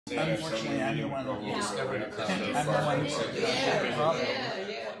Unfortunately, I'm the one who discovered it. I'm the one who discovered the problem.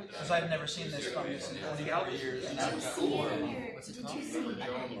 Because I've never seen this fungus in 24 years, and I've got 4 of them. What's it called?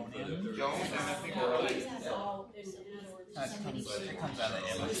 It comes out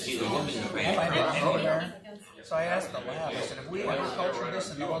of MIT. I find it anywhere. So I asked the lab, I said, have we ever cultured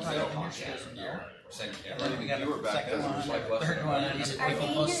this? And the whole time I've been here, she goes, no. And then we got a second one, third one, and people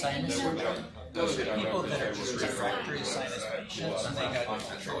post sinus. People that are just refractory sinus patients, and they got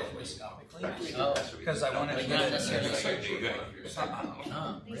treated endoscopically. Because I wanted to get it in surgery. We saw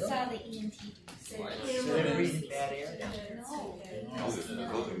the ENT. So they're breathing bad air? No,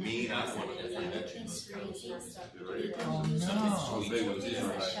 those are mean. I don't want to Oh no.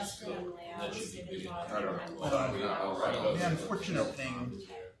 The unfortunate thing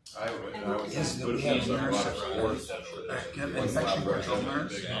is that we have a nurse at infection control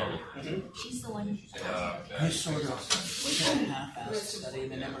nurse. She's the one who sort of did a half-assed study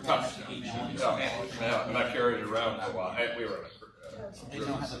and they never got to email. I'm not carried around for a while. We were they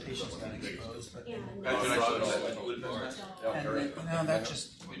know how the patients got exposed, but and that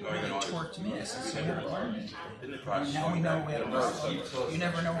just really torqued me. I said, so never learned it. Now we know we have a you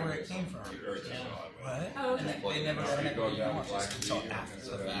never know where it came from. What? And they never got an epidemiologist until after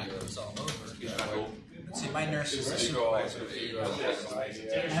the fact it was all over. But see, my nurse is a supervisor. I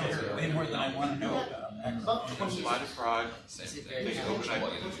haven't heard way more than I want to know about.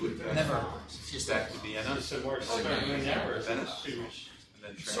 Never. She's back to Vienna. Venice.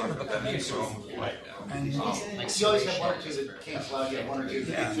 Sort of a peninsula. And you always have one or two that can't allow you one or two.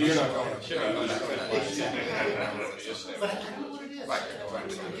 Yeah. So you're not going to share.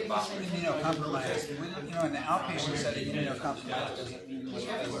 Immunocompromised. You know, in the outpatient setting, immunocompromised doesn't mean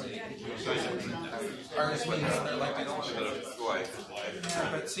ours means they're like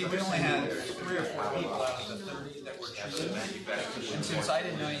yeah, but see, we only had 3 or 4 people out of the 30 that were treated. And since I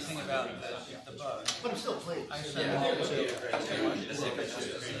didn't know anything about the bug, But I'm still pleased. I sent them all to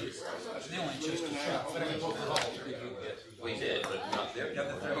they only chose to check. We did, but not there. The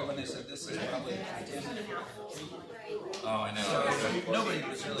other 30 when they said this is probably contaminated. Oh, I know. So nobody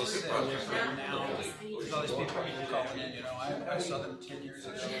was really sick. But now, there's all these people calling in, I saw them 10 years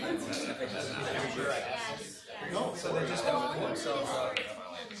ago. So they just opened themselves up.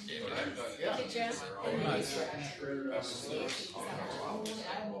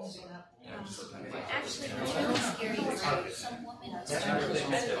 actually really scary. Some woman was and I run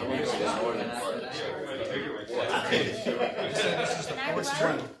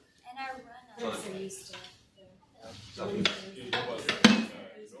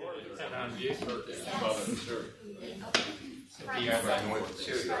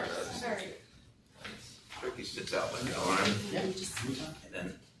Turkey sits out like an arm, and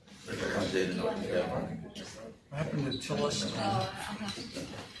then comes in and What happened to Tillis?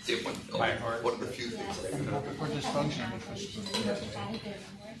 see what are the few things For dysfunction.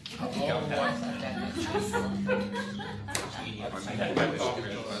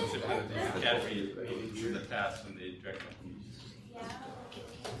 Academy in the past when they direct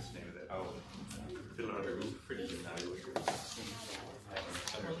fill out a roof pretty good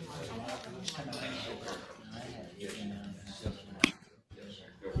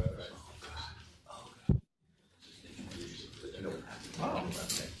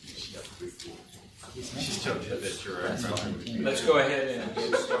Let's go ahead and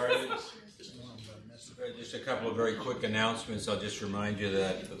get started. Just a couple of very quick announcements. I'll just remind you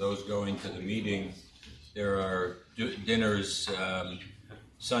that for those going to the meeting, there are dinners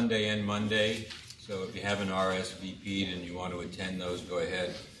Sunday and Monday. So if you haven't RSVP'd and you want to attend those, go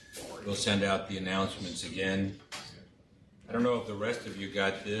ahead. We'll send out the announcements again. I don't know if the rest of you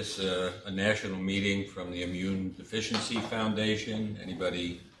got this, a national meeting from the Immune Deficiency Foundation.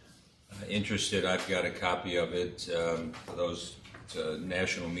 Anybody interested? I've got a copy of it for those. It's a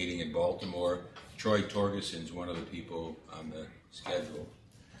national meeting in Baltimore. Troy Torgerson's one of the people on the schedule.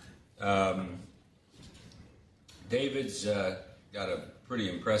 David's got a pretty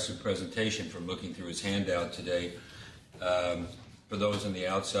impressive presentation from looking through his handout today. For those on the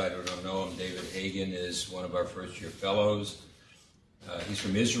outside who don't know him, David Hagin is one of our first-year fellows. He's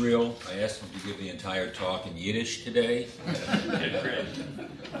from Israel. I asked him to give the entire talk in Yiddish today.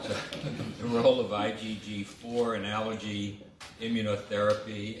 So, the role of IgG4 in allergy,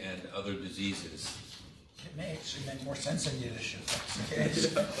 immunotherapy, and other diseases. It may actually make more sense in Yiddish if that's the case.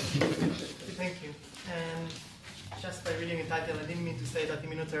 Thank you. And just by reading the title, I didn't mean to say that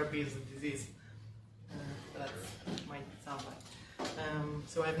immunotherapy is a disease. That might sound like.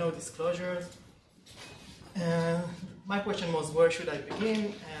 So I have no disclosures. My question was, where should I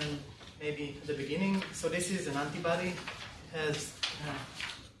begin? And maybe at the beginning. So this is an antibody. It has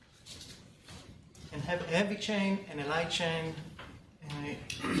and have a heavy chain and a light chain.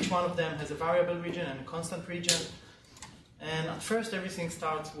 Each one of them has a variable region and a constant region. And at first, everything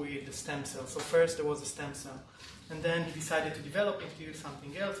starts with the stem cell. So first, there was a stem cell. And then he decided to develop into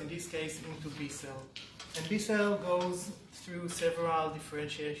something else, in this case, into B cell. And B cell goes through several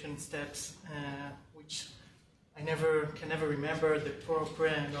differentiation steps, which I can never remember, the pro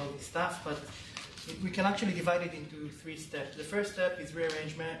and all this stuff, but we can actually divide it into 3 steps. The first step is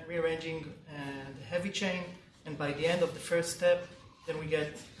rearranging the heavy chain, and by the end of the first step, then we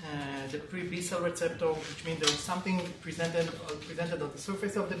get the pre-B cell receptor, which means there is something presented on the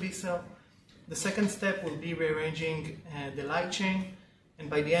surface of the B cell. The second step will be rearranging the light chain, and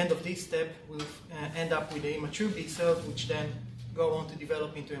by the end of this step, we'll end up with the immature B cells, which then go on to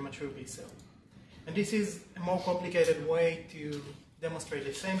develop into a mature B cell. And this is a more complicated way to demonstrate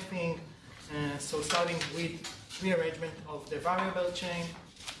the same thing. So starting with rearrangement of the variable chain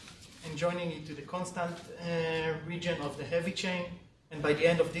and joining it to the constant region of the heavy chain. And by the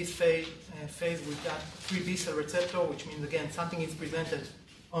end of this phase we've got 3 B cell receptor, which means, again, something is presented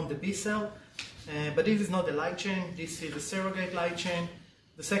on the B cell. But this is not the light chain, this is a surrogate light chain.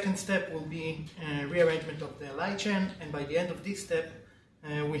 The second step will be rearrangement of the light chain, and by the end of this step,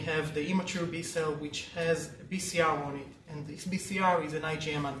 we have the immature B cell, which has a BCR on it, and this BCR is an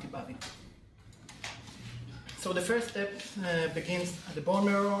IgM antibody. So the first step begins at the bone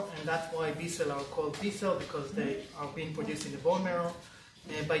marrow, and that's why B cells are called B cells, because they are being produced in the bone marrow.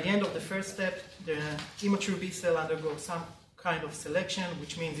 By the end of the first step, the immature B cell undergoes some kind of selection,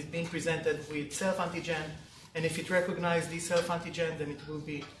 which means it's being presented with self-antigen, and if it recognizes this self-antigen, then it will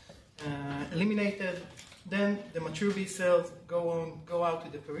be eliminated. Then the mature B cells go out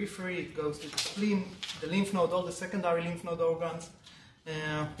to the periphery, it goes to the spleen, the lymph node, all the secondary lymph node organs,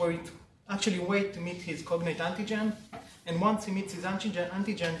 where it actually waits to meet his cognate antigen. And once he meets his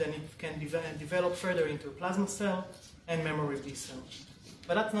antigen, then it can develop further into a plasma cell and memory B cell.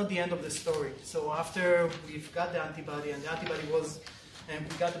 But that's not the end of the story. So after we've got the antibody, and the antibody was, and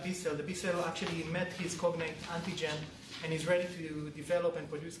we got the B cell actually met his cognate antigen, and is ready to develop and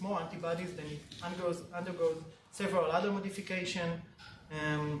produce more antibodies, then it undergoes several other modifications.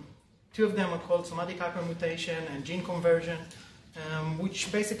 2 of them are called somatic hypermutation and gene conversion,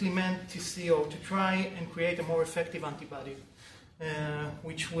 which basically meant to see or to try and create a more effective antibody,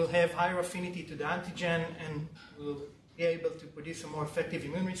 which will have higher affinity to the antigen and will be able to produce a more effective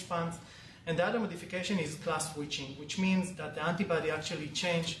immune response. And the other modification is class switching, which means that the antibody actually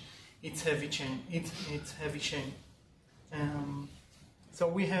changed its heavy chain. So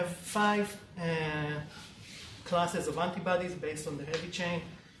we have 5 classes of antibodies based on the heavy chain.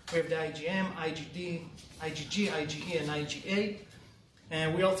 We have the IgM, IgD, IgG, IgE, and IgA.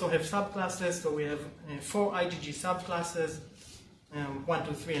 And we also have subclasses, so we have 4 IgG subclasses, 1,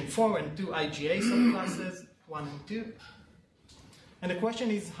 2, 3, and 4, and 2 IgA subclasses, 1 and 2. And the question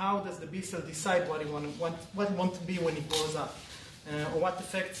is, how does the B cell decide what it wants to be when it grows up, or what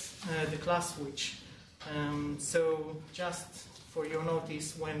affects the class switch? So just for your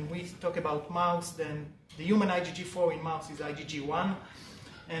notice, when we talk about mouse, then the human IgG4 in mouse is IgG1,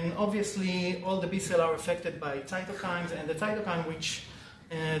 and obviously all the B cells are affected by cytokines, and the cytokine which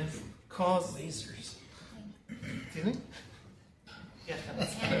cause lasers. Excuse me? Yeah,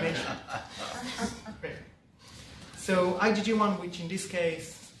 that's animation. Great. So IgG1, which in this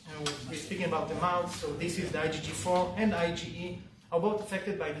case we're speaking about the mouse, so this is the IgG4 and IgE are both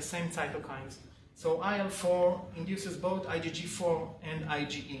affected by the same cytokines. So IL-4 induces both IgG4 and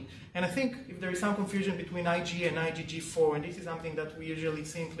IgE. And I think if there is some confusion between IgE and IgG4, and this is something that we usually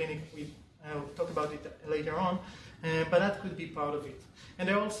see in clinic, I'll talk about it later on, but that could be part of it. And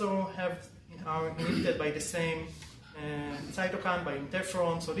they also are inhibited by the same cytokine, by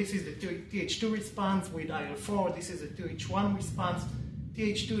interferon. So this is the Th2 response with IL-4, this is the Th1 response.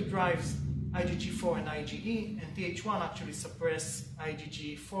 Th2 drives IgG4 and IgE, and Th1 actually suppresses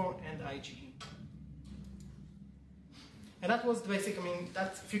IgG4 and IgE. And that was basic. I mean,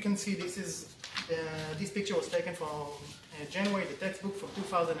 if you can see, this picture was taken from January, the textbook from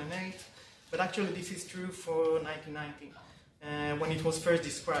 2008, but actually this is true for 1990, when it was first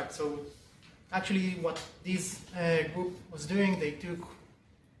described. So actually what this group was doing, they took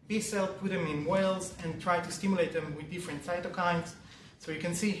B cells, put them in wells, and tried to stimulate them with different cytokines. So you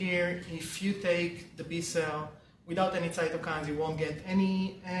can see here, if you take the B cell without any cytokines, you won't get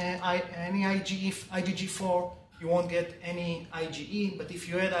any IgG4, you won't get any IgE, but if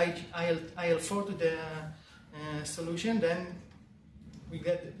you add IL-4 to the solution, then we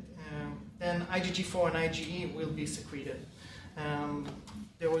get then IgG4 and IgE will be secreted.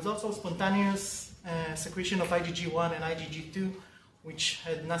 There was also spontaneous secretion of IgG1 and IgG2, which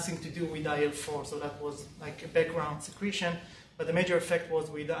had nothing to do with IL-4, so that was like a background secretion, but the major effect was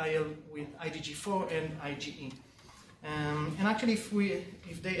with IgG4 and IgE. And actually,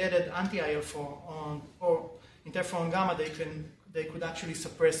 if they added anti-IL-4 on or interferon gamma, they could actually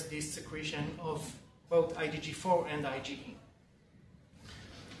suppress this secretion of both IgG4 and IgE.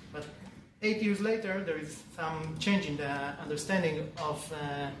 But 8 years later, there is some change in the understanding of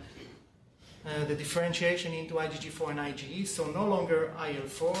the differentiation into IgG4 and IgE. So no longer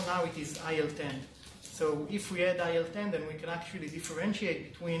IL-4, now it is IL-10. So if we add IL-10, then we can actually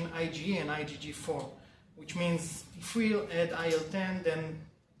differentiate between IgE and IgG4, which means if we add IL-10, then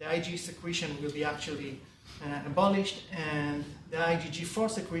the IgE secretion will be actually abolished and the IgG4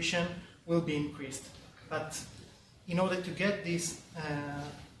 secretion will be increased. But in order to get this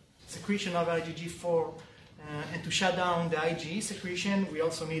secretion of IgG4 and to shut down the IgE secretion, we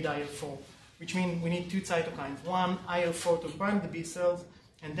also need IL-4, which means we need two cytokines. One, IL-4 to prime the B cells,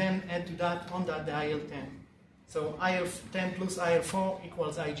 and then add to that, on that, the IL-10. So IL-10 plus IL-4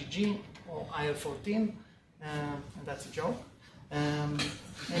 equals IgG, or IL-14, and that's a joke. And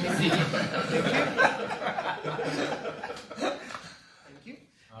if thank you.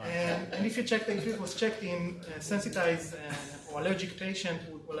 And if you check, if it was checked in sensitized or allergic patients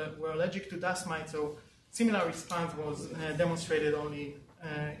who were allergic to dust mites, so similar response was demonstrated, only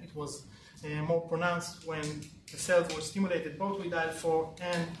it was more pronounced when the cells were stimulated both with IL-4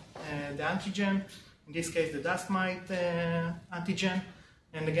 and the antigen, in this case the dust mite antigen,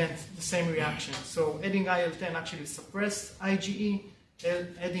 and again the same reaction. So adding IL-10 actually suppressed IgE,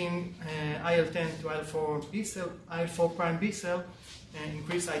 adding IL-10 to IL-4 B cell, IL-4 prime B cell,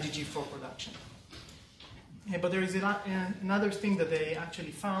 increased IgG4 production. But there is another thing that they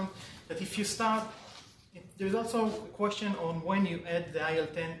actually found, that if you start, there's also a question on when you add the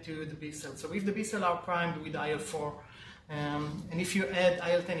IL-10 to the B cell. So if the B cells are primed with IL-4, and if you add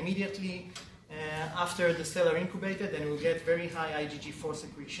IL-10 immediately after the cells are incubated, then we'll get very high IgG4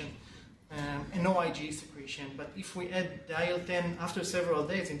 secretion and no IgE secretion. But if we add the IL-10 after several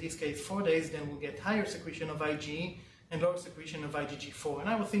days, in this case 4 days, then we'll get higher secretion of IgE and lower secretion of IgG4. And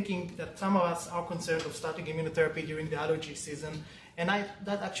I was thinking that some of us are concerned of starting immunotherapy during the allergy season, and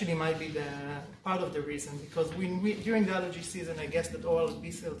that actually might be the part of the reason, because during the allergy season, I guess that all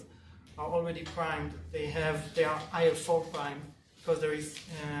B cells are already primed. They are IL-4 primed, because there is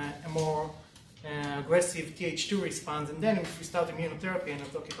a more aggressive Th2 response. And then if we start immunotherapy, and I'll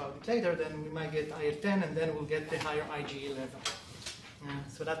talk about it later, then we might get IL-10, and then we'll get the higher IgE level.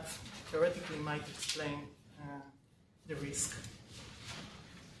 So that theoretically might explain the risk.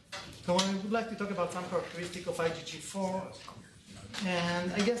 So I would like to talk about some characteristic of IgG4.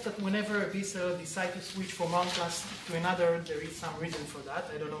 And I guess that whenever a B cell decides to switch from one class to another, there is some reason for that.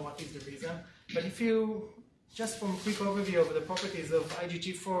 I don't know what is the reason. But if you, just from a quick overview of the properties of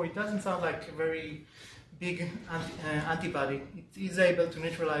IgG4, it doesn't sound like a very big antibody. It is able to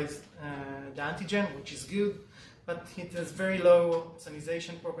neutralize the antigen, which is good, but it has very low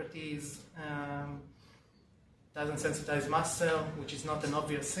sensitization properties, doesn't sensitize mast cell, which is not an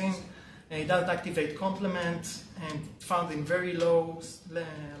obvious thing. It doesn't activate complement, and found in very low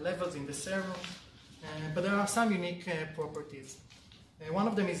levels in the serum. But there are some unique properties. One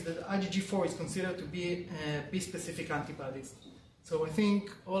of them is that IgG4 is considered to be B-specific antibodies. So I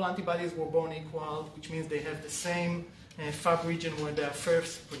think all antibodies were born equal, which means they have the same Fab region where they are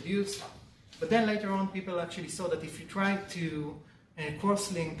first produced. But then later on, people actually saw that if you try to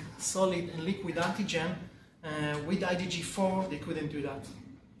cross-link solid and liquid antigen with IgG4, they couldn't do that.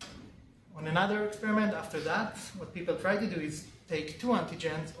 On another experiment after that, what people try to do is take two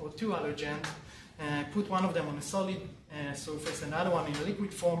antigens or two allergens, put one of them on a solid surface and another one in a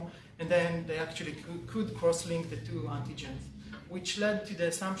liquid form, and then they actually could cross-link the two antigens, which led to the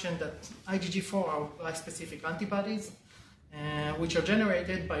assumption that IgG4 are bispecific antibodies, which are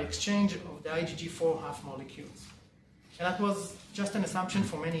generated by exchange of the IgG4 half molecules. And that was just an assumption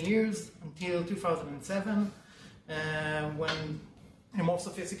for many years, until 2007, when a more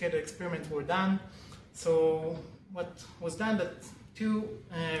sophisticated experiments were done. So what was done, that two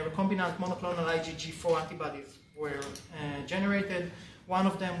recombinant monoclonal IgG4 antibodies were generated. One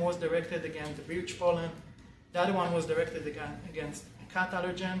of them was directed against the birch pollen. The other one was directed against a cat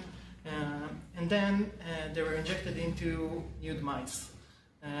allergen. And then they were injected into nude mice.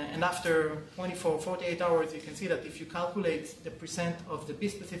 And after 48 hours, you can see that if you calculate the percent of the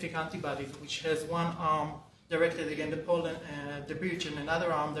B-specific antibodies, which has one arm directed against the pollen, the birch, and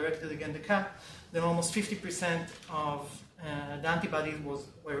another arm directed against the cat, then almost 50% of the antibodies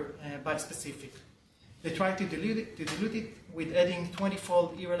were bispecific. They tried to dilute it with adding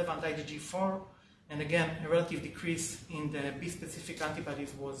 20-fold irrelevant IgG4, And again, a relative decrease in the B-specific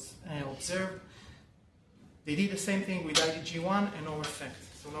antibodies was observed. They did the same thing with IgG1 and no effect,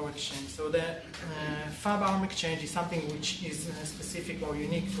 so no exchange. So the Fab-arm exchange is something which is specific or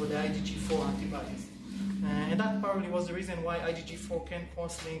unique for the IgG4 antibodies. And that probably was the reason why IgG4 can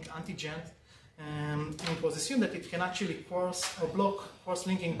cross-link antigens. And it was assumed that it can actually cross or block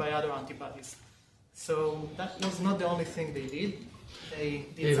cross-linking by other antibodies. So that was not the only thing they did. They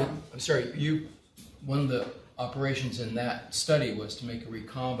did David, some... I'm sorry, one of the operations in that study was to make a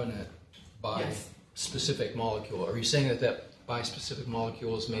recombinant bi-specific molecule. Are you saying that that bi-specific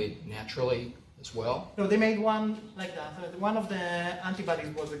molecule is made naturally as well? No, they made one like that. One of the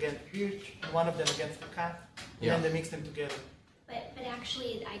antibodies was against birch, and one of them against the cat, and then they mixed them together. But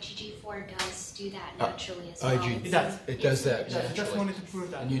actually, the IgG4 does do that naturally as well. It does. It does that I just naturally. wanted to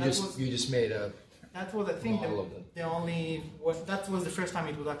prove that. And you just made a That was, I think, model of them. that was the first time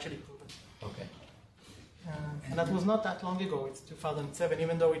it was actually proven. Okay. And that was not that long ago. It's 2007,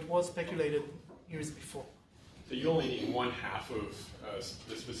 even though it was speculated years before. So you only need one half of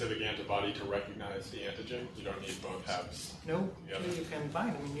the specific antibody to recognize the antigen. You don't need both halves. No, Yeah. you can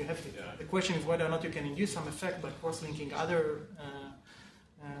bind. I mean, you have to. Yeah. The question is whether or not you can induce some effect by cross-linking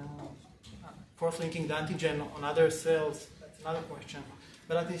cross-linking the antigen on other cells. That's another question.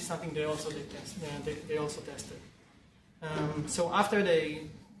 But that is something they also tested. So after they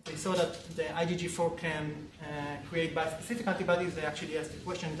saw that the IgG4 can create bispecific antibodies, they actually asked the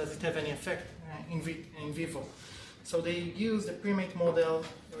question, does it have any effect in vivo? So they used a primate model,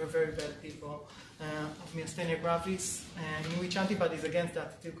 they were very bad people, of myasthenia gravis, in which antibodies against the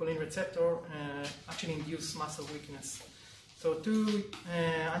acetylcholine receptor actually induce muscle weakness. So two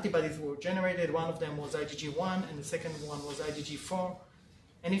antibodies were generated, one of them was IgG1 and the second one was IgG4.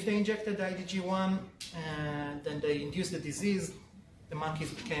 And if they injected the IgG1, then they induced the disease. The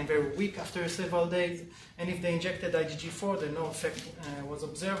monkeys became very weak after several days. And if they injected IgG4, then no effect was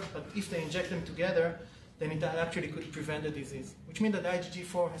observed. But if they inject them together, then it actually could prevent the disease, which means that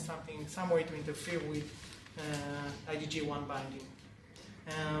IgG4 has some way to interfere with IgG1 binding.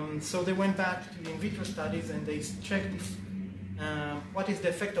 So they went back to the in vitro studies and they checked if, what is the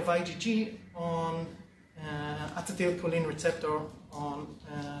effect of IgG on acetylcholine receptor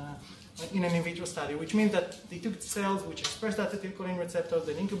in an in vitro study, which means that they took cells which expressed acetylcholine receptors,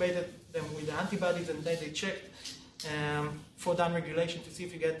 they incubated them with the antibodies, and then they checked for downregulation to see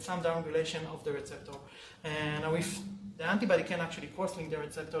if you get some downregulation of the receptor. And now if the antibody can actually cross-link the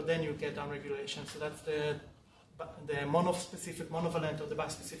receptor, then you get downregulation. So that's the monovalent or the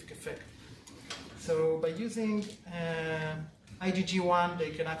bispecific effect. So by using IgG1,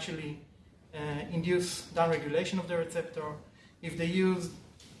 they can actually induce downregulation of the receptor. If they use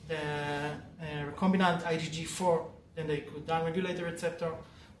the recombinant IgG4, then they could downregulate the receptor.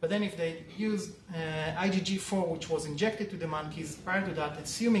 But then if they use IgG4, which was injected to the monkeys prior to that,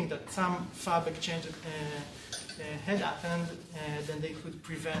 assuming that some Fab exchange had happened, then they could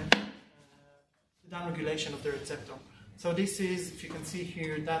prevent the downregulation of the receptor. So this is, if you can see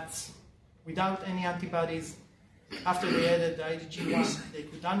here, that's without any antibodies. After they added the IgG1, they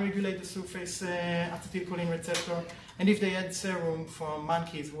could downregulate the surface acetylcholine receptor. And if they had serum from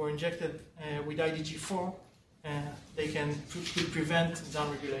monkeys who were injected with IgG4, they could prevent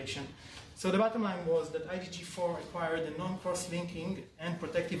downregulation. So the bottom line was that IgG4 acquired a non-cross-linking and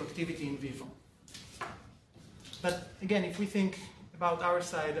protective activity in vivo. But again, if we think about our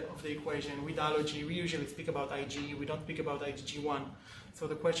side of the equation with allergy, we usually speak about IgE, we don't speak about IgG1. So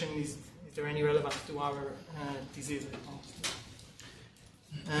the question is there any relevance to our disease?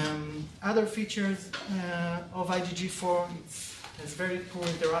 Other features of IgG4, it has very poor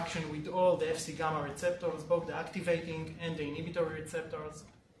interaction with all the Fc gamma receptors, both the activating and the inhibitory receptors.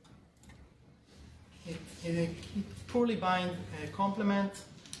 It poorly binds complement,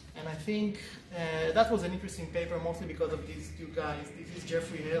 and I think that was an interesting paper mostly because of these two guys. This is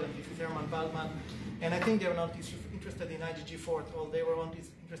Jeffrey Hale and this is Herman Waldman, and I think they were not interested in IgG4 at all. They were only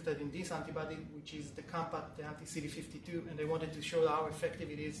interested in this antibody, which is the compact, the anti-CD52, and they wanted to show how effective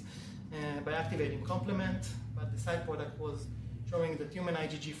it is by activating complement, but the side product was showing that human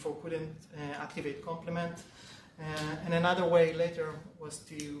IgG4 couldn't activate complement. And another way later was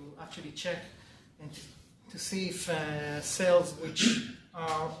to actually check and to see if cells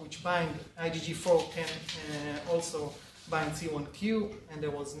which bind IgG4 can also bind C1q, and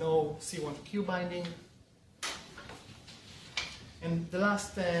there was no C1q binding. And the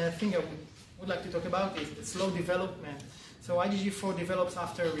last thing I would like to talk about is the slow development. So IgG4 develops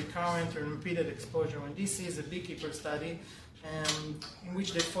after recurrent or repeated exposure, and this is a beekeeper study in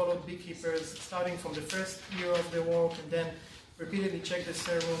which they followed beekeepers starting from the first year of their work and then repeatedly checked the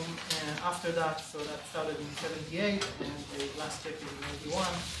serum after that, so that started in 78, and the last check is in 81,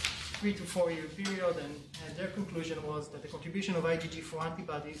 3 to 4 year period, and their conclusion was that the contribution of IgG4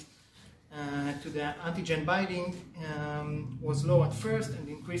 antibodies to the antigen binding was low at first and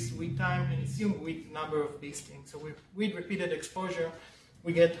increased with time and assumed with number of beasting. So with repeated exposure,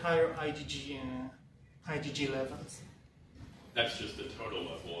 we get higher IgG levels. That's just the total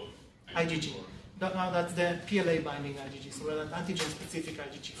level of IgG. No, that's the PLA binding IgG, so that antigen-specific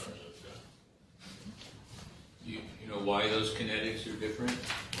IgG4. You know why those kinetics are different?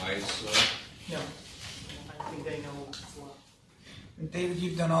 Why it's slow? No, I think they know as well. David,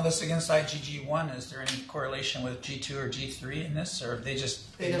 you've done all this against IgG1. Is there any correlation with G2 or G3 in this, or have they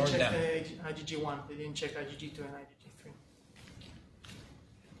just They don't ignored check them? the IgG1. They didn't check IgG2 and IgG3.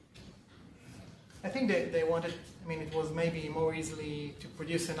 I think they wanted. I mean, it was maybe more easily to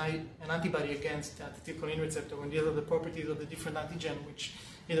produce an antibody against the acetylcholine receptor when these are the properties of the different antigen, which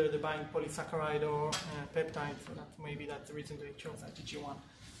either they bind polysaccharide or peptide. So maybe that's the reason they chose IgG1.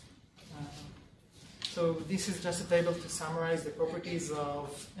 So this is just a table to summarize the properties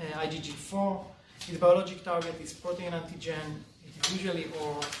of IgG4. Its biologic target is protein antigen. It is usually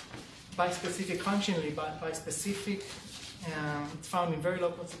or bispecific, functionally bispecific. It's found in very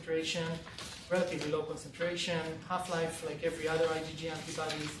low concentration, relatively low concentration, half-life like every other IgG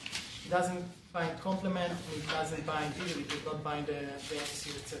antibodies. It doesn't bind complement, and it doesn't bind, usually it does not bind the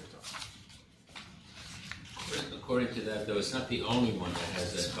MC receptor. According to that, though, it's not the only one that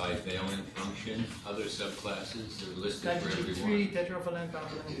has that bivalent function. Other subclasses are listed for every one. IgG3, tetravalent,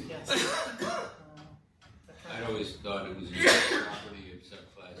 bivalent, yes. I'd always thought it was a property of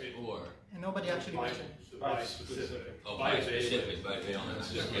subclass 4. And nobody actually mentioned. bispecific. Oh, bispecific,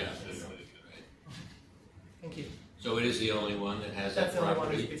 bivalent. Yeah. Thank you. So it is the only one that has That's that the only one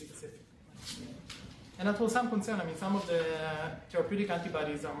property? that's specific. And that was some concern. I mean, some of the therapeutic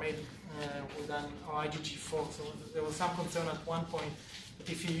antibodies are made with an IgG4, so there was some concern at one point that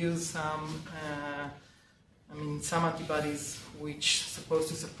if you use some antibodies which supposed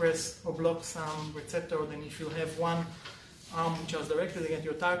to suppress or block some receptor, then if you have one arm which is directed against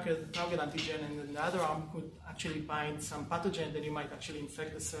your target antigen, and then the other arm could actually bind some pathogen, then you might actually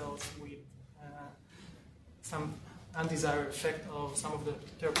infect the cells with some undesired effect of some of the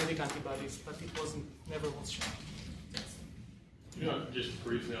therapeutic antibodies, but it never was shown. You know, just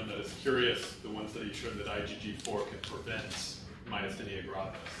briefly on that, it's curious, the ones that you showed that IgG4 can prevent myasthenia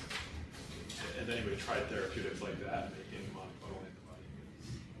gravis. And then you would try therapeutics like that, making monoclonal antibodies.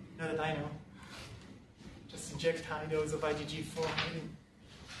 Not that I know. Just inject high dose of IgG4 maybe.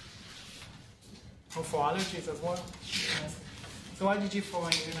 Or for allergies as well. So IgG4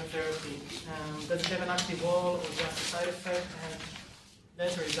 and immunotherapy, does it have an active role or just a side effect? And the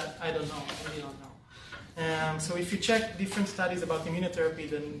answer is that I don't know. I really don't know. So if you check different studies about immunotherapy,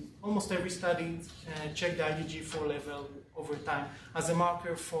 then almost every study check the IgG4 level over time as a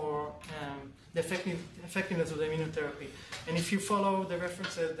marker for the effectiveness of the immunotherapy. And if you follow the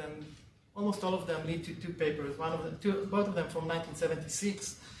references, then almost all of them lead to two papers. Both of them from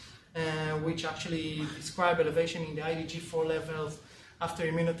 1976, which actually describe elevation in the IgG4 levels after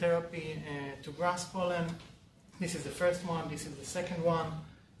immunotherapy to grass pollen. This is the first one. This is the second one.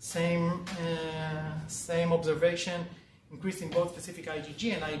 Same observation. Increase in both specific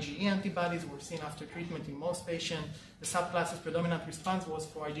IgG and IgE antibodies were seen after treatment in most patients. The subclasses' predominant response was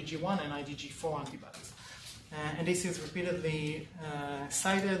for IgG1 and IgG4 antibodies. And this is repeatedly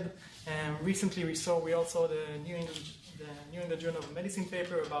cited. Recently we all saw the New England Journal of Medicine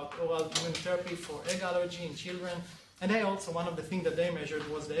paper about oral immunotherapy for egg allergy in children. And one of the things that they measured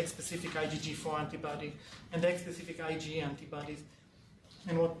was the egg-specific IgG4 antibody and the egg-specific IgE antibodies.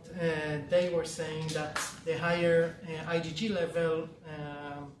 And what they were saying that the higher IgG level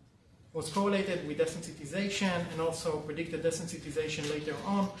was correlated with desensitization and also predicted desensitization later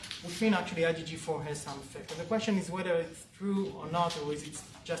on, which means actually IgG4 has some effect. And the question is whether it's true or not, or is it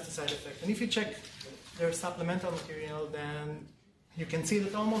just a side effect. And if you check their supplemental material, then you can see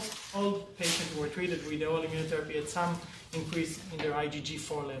that almost all patients who were treated with the oral immunotherapy had some increase in their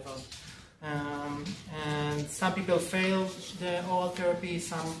IgG4 level. And some people failed the oral therapy,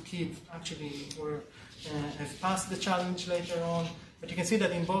 some kids actually have passed the challenge later on. But you can see that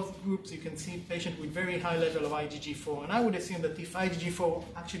in both groups, you can see patients with very high level of IgG4. And I would assume that if IgG4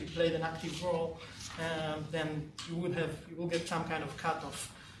 actually played an active role, then you will get some kind of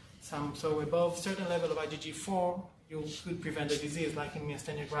cutoff. So above certain level of IgG4, you could prevent the disease, like in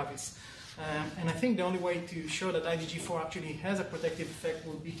myasthenia gravis. And I think the only way to show that IgG4 actually has a protective effect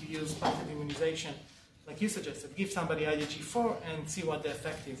would be to use passive immunization, like you suggested. Give somebody IgG4 and see what the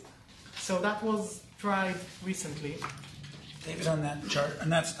effect is. So that was tried recently. David, on that chart, on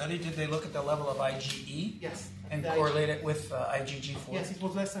that study, did they look at the level of IgE? Yes. And The correlate it with IgG4? Yes, it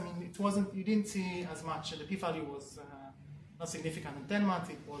was less. I mean, it wasn't. You didn't see as much. The p-value was not significant in 10 months.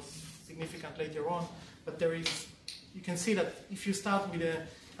 It was significant later on. But there is. You can see that if you start with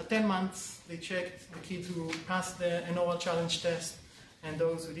at 10 months, they checked the kids who passed the oral challenge test and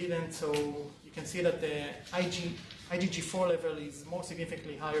those who didn't. So you can see that the IgG4 level is more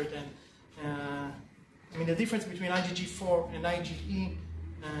significantly higher than. I mean, the difference between IgG4 and IgE,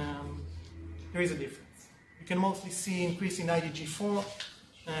 there is a difference. You can mostly see increase in IgG4,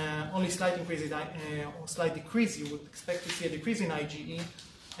 only slight increase or slight decrease. You would expect to see a decrease in IgE,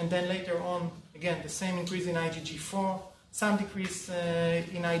 and then later on, again, the same increase in IgG4, some decrease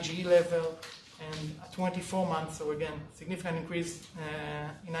in IgE level, and at 24 months, so again, significant increase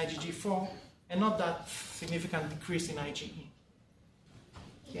in IgG4, and not that significant decrease in IgE.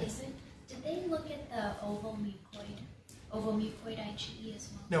 Yes. Did they look at the ovomucoid IgE as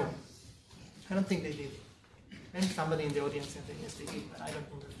well? No, I don't think they did. Maybe somebody in the audience said that yes, they did, but I don't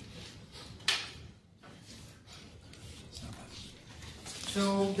remember.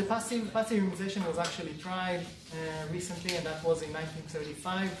 So the passive immunization was actually tried recently, and that was in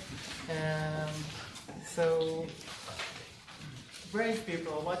 1935. So brave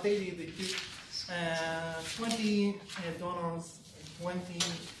people, what they did, they took 20 donors, 20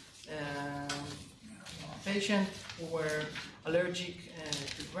 patients who were allergic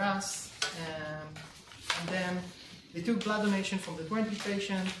to grass, and then they took blood donation from the 20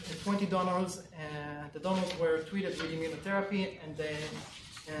 patients, 20 donors. The donors were treated with immunotherapy, and they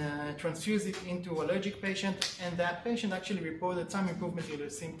transfused it into allergic patient, and that patient actually reported some improvement in their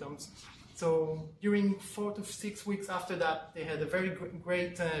symptoms. So during 4 to 6 weeks after that, they had a very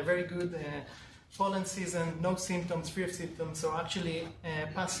good pollen season, no symptoms, free of symptoms. So actually,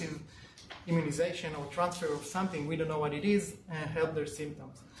 passive immunization or transfer of something, we don't know what it is, helped their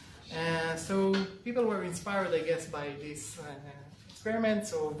symptoms. So people were inspired, I guess, by this experiment.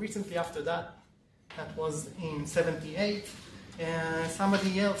 So recently after that, that was in 78,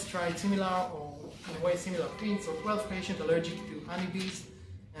 somebody else tried similar or in a way similar thing. So 12 patients allergic to honeybees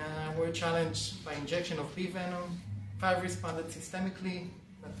were challenged by injection of bee venom. 5 responded systemically.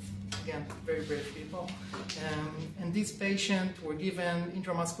 That's, again, very brave people. And these patients were given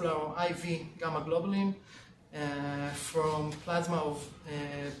intramuscular or IV gamma globulin from plasma of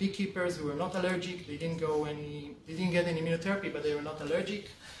beekeepers who were not allergic. They didn't get any immunotherapy, but they were not allergic.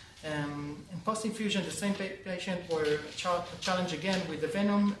 And post-infusion, the same patient were challenged again with the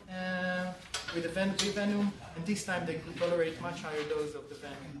venom, bee venom, and this time they could tolerate much higher dose of the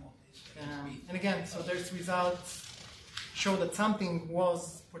venom. And again, so those results show that something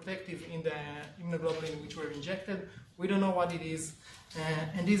was protective in the immunoglobulin which were injected. We don't know what it is,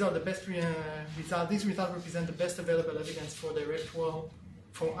 and these are the best results. These results represent the best available evidence for direct wall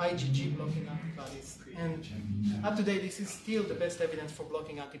for IgG blocking antibodies. And up to date, this is still the best evidence for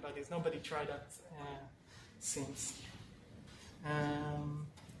blocking antibodies. Nobody tried that since.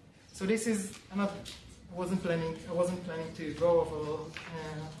 So this is I wasn't planning to go over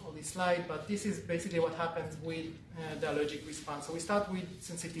all this slide, but this is basically what happens with the allergic response. So we start with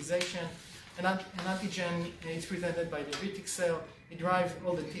sensitization. An antigen is presented by the dendritic cell. It drives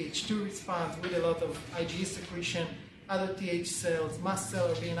all the Th2 response with a lot of IgE secretion. Other Th cells, mast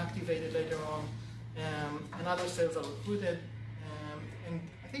cells are being activated later on, and other cells are recruited. And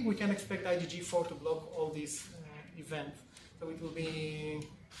I think we can expect IgG4 to block all these events. So it will be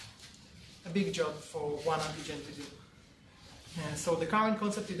a big job for one antigen to do. So the current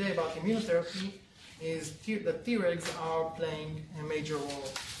concept today about immunotherapy is that Tregs are playing a major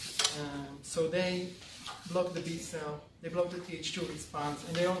role. So they block the B cell, they block the Th2 response,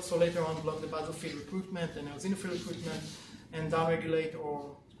 and they also later on block the basophil recruitment and eosinophil recruitment, and downregulate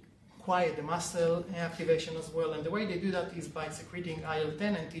or quiet the mast cell activation as well. And the way they do that is by secreting IL-10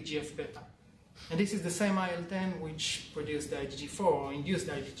 and TGF-beta. And this is the same IL-10 which produced the IgG4 or induced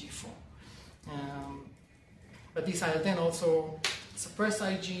the IgG4. But this IL-10 also suppress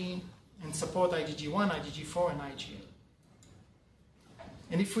IgE and support IgG1, IgG4, and IgL.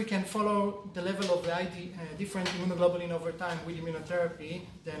 And if we can follow the level of the different immunoglobulin over time with immunotherapy,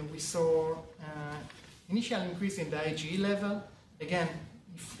 then we saw initial increase in the IgE level. Again,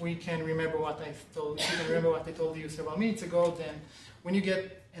 if we can remember what I told you several minutes ago, then when you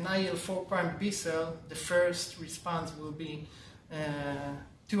get an IL-4 prime B cell, the first response will be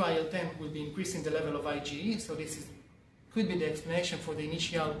to IL-10 will be increasing the level of IgE. So this could be the explanation for the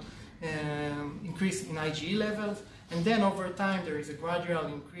initial increase in IgE levels. And then over time, there is a gradual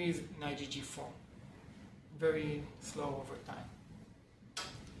increase in IgG4. Very slow over time.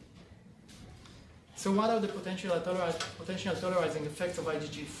 So what are the potential tolerizing effects of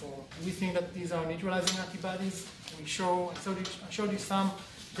IgG4? We think that these are neutralizing antibodies. I showed you some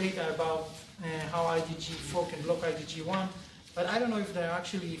data about how IgG4 can block IgG1, but I don't know if they're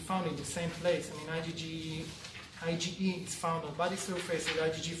actually found in the same place. I mean, IgE is found on body surface, and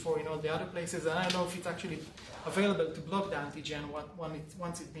IgG4 in all the other places, and I don't know if it's actually available to block the antigen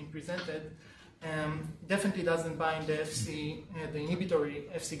once it's been presented. Definitely doesn't bind the the inhibitory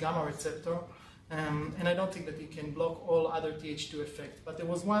Fc gamma receptor, and I don't think that it can block all other Th2 effects. But there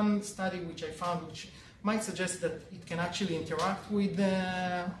was one study which I found which might suggest that it can actually interact with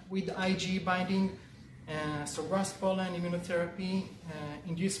IgE binding. So grass pollen immunotherapy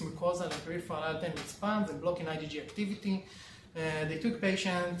induced mucosal and peripheral IL-10 response and blocking IgG activity. They took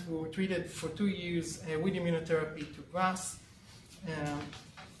patients who were treated for 2 years with immunotherapy to grass,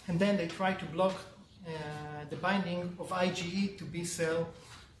 and then they tried to block the binding of IgE to B cell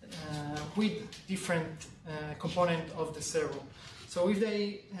with different component of the serum. So if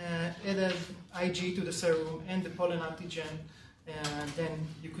they added IgE to the serum and the pollen antigen, then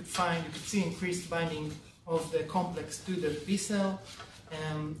you could see increased binding of the complex to the B cell.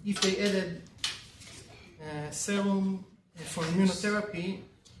 If they added serum for immunotherapy,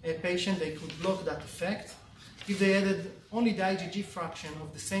 a patient, they could block that effect. If they added only the IgG fraction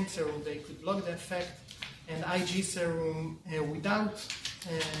of the same serum, they could block the effect, and Ig serum without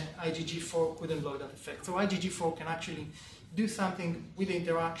IgG4 couldn't block that effect. So IgG4 can actually do something with the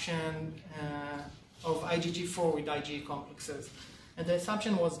interaction of IgG4 with IgE complexes. And the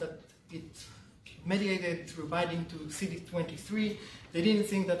assumption was that it mediated through binding to CD23. They didn't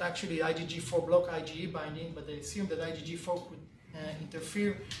think that actually IgG4 blocked IgE binding, but they assumed that IgG4 could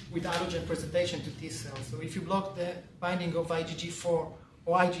interfere with allergen presentation to T cells. So if you block the binding of IgG4,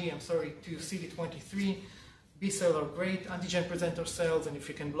 or IgE, to CD23, B cells are great antigen presenter cells, and if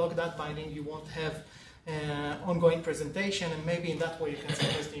you can block that binding, you won't have ongoing presentation, and maybe in that way you can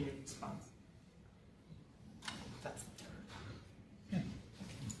suppress the immune response. That's it.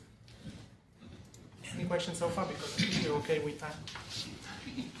 Any questions so far? Because I think we're okay with time.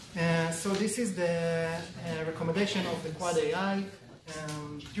 So this is the recommendation of the Quad AI.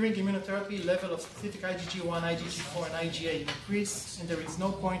 During immunotherapy, level of specific IgG1, IgG4, and IgA increase, and there is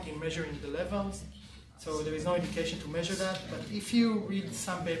no point in measuring the levels. So there is no indication to measure that. But if you read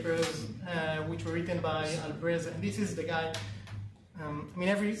some papers which were written by Albrez, and this is the guy,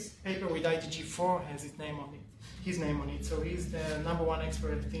 every paper with IgG4 has his name on it. So he's the #1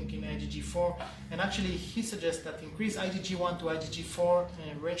 expert, I think, in IgG4. And actually, he suggests that increased IgG1 to IgG4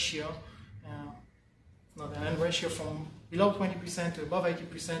 ratio, not an N ratio from below 20% to above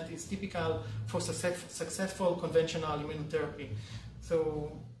 80% is typical for successful conventional immunotherapy.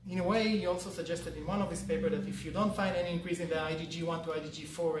 So in a way, he also suggested in one of his papers that if you don't find any increase in the IgG1 to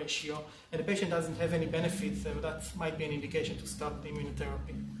IgG4 ratio, and the patient doesn't have any benefits, that might be an indication to stop the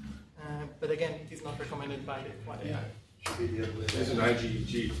immunotherapy. But again, it is not recommended by the Quad AI. There's an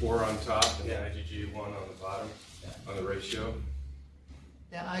IgG4 on top and an IgG1 on the bottom on the ratio.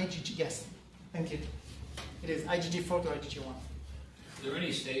 Yeah, IgG, yes. Thank you. It is IgG4 to IgG1. Are there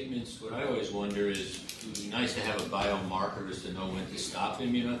any statements? What I always wonder is, it would be nice to have a biomarker just to know when to stop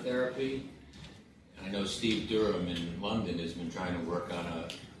immunotherapy. I know Steve Durham in London has been trying to work on a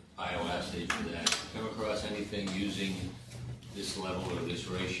bioassay for that. Come across anything using this level or this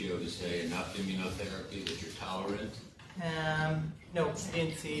ratio to say enough immunotherapy that you're tolerant? No, I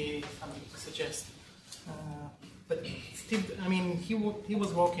didn't see something to suggest. But Steve, he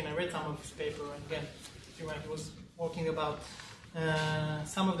was working. I read some of his paper, and again, you're right, he was working about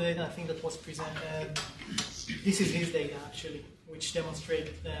some of the data, I think, that was presented. This is his data, actually, which demonstrate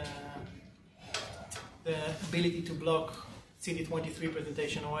the ability to block CD23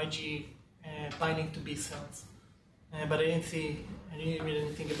 presentation or IgE binding to B cells. But I didn't read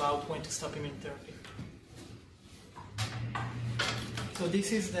anything about when to stop immunotherapy. So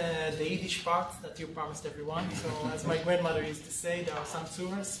this is the Yiddish part that you promised everyone. So as my grandmother used to say, there are some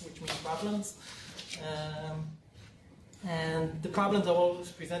suras, which means problems. And the problems are always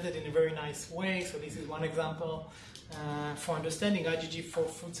presented in a very nice way. So this is one example for understanding IgG4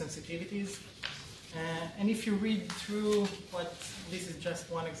 food sensitivities. And if you read through this is just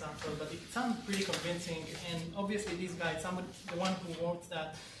one example, but it sounds pretty convincing. And obviously this guy, the one who wrote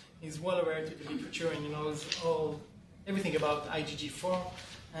that, is well aware to the literature and knows everything about IgG4.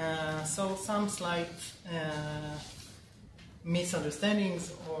 So some slight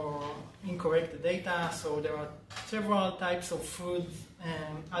misunderstandings or incorrect data. So there are several types of food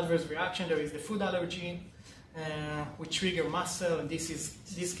adverse reaction. There is the food allergy, which trigger mast cell, and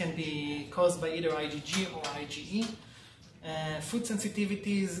this can be caused by either IgG or IgE. Food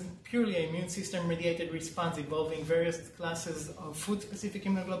sensitivity is purely an immune system-mediated response involving various classes of food-specific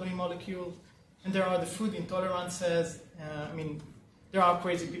immunoglobulin molecules. And there are the food intolerances. There are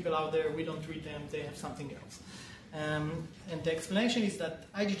crazy people out there. We don't treat them. They have something else. And the explanation is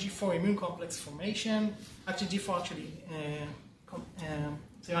that IgG4 immune complex formation,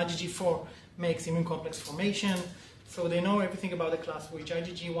 IgG4 makes immune complex formation. So they know everything about the class which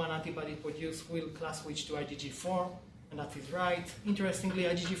IgG1 antibody produce will class switch to IgG4, and that is right. Interestingly,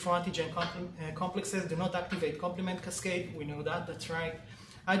 IgG4 antigen complexes do not activate complement cascade. We know that, that's right.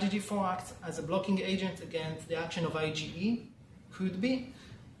 IgG4 acts as a blocking agent against the action of IgE, could be,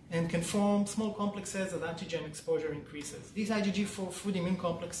 and can form small complexes as antigen exposure increases. These IgG4 food immune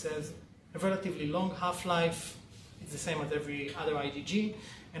complexes have relatively long half-life. It's the same as every other IgG,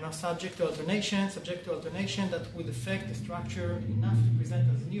 and are subject to alternation that would affect the structure enough to present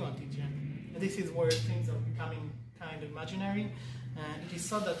as a new antigen. And this is where things are becoming kind of imaginary. It is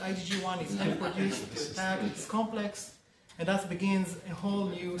thought that IgG1 is then produced to attack this complex, and thus begins a whole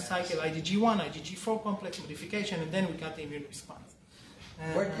new cycle, IgG1, IgG4 complex modification, and then we got the immune response.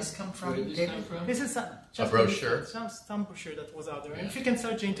 Where did this come from? This is just a brochure? Some brochure that was out there. And if you can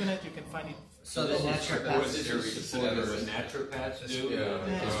search the internet, you can find it. So the naturopaths. The naturopaths do?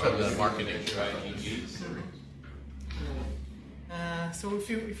 It's from the marketing. So if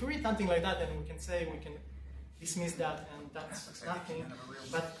you read something like that, then we can say we can dismiss that, and that's nothing.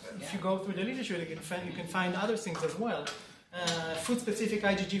 But if you go through the literature, you can find other things as well. Food-specific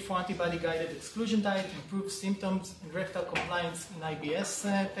IgG4 antibody-guided exclusion diet improves symptoms and rectal compliance in IBS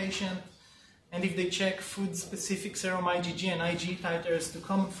patients. And if they check food-specific serum IgG and IgE titers to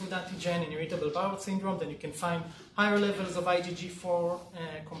common food antigen in irritable bowel syndrome, then you can find higher levels of IgG4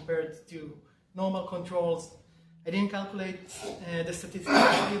 compared to normal controls. I didn't calculate the statistical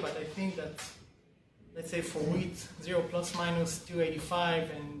value, but I think that, let's say for wheat, 0 plus minus 285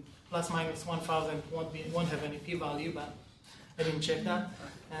 and plus minus 1,000 won't have any p-value, but I didn't check that.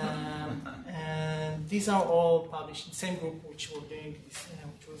 And these are all published in the same group which was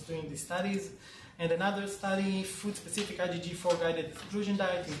doing these studies. And another study, food-specific IgG4 guided exclusion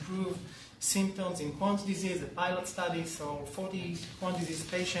diet improved symptoms in Crohn's disease, a pilot study, so 40 Crohn's disease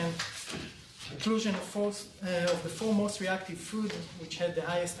patients. Inclusion of the 4 most reactive food, which had the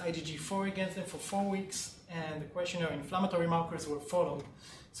highest IgG4 against them for 4 weeks, and the questionnaire inflammatory markers were followed.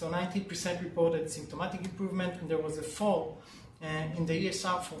 So 90% reported symptomatic improvement, and there was a fall in the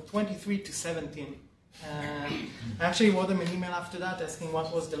ESR from 23 to 17. I actually wrote them an email after that asking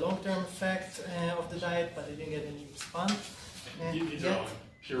what was the long-term effect of the diet, but I didn't get any response. These are all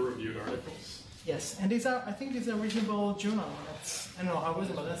peer-reviewed articles. Yes, and I think these are reasonable journal. I don't know how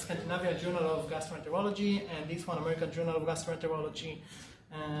reasonable. That's Scandinavian Journal of Gastroenterology, and this one, American Journal of Gastroenterology.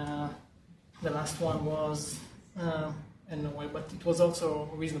 The last one was, anyway, but it was also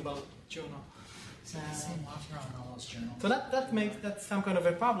a reasonable journal. Same author on all those journals. So that's some kind of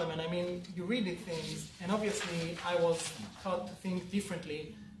a problem. And I mean, you read these things, and obviously I was taught to think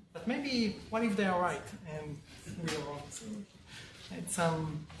differently. But maybe, what if they are right and we are wrong? So it's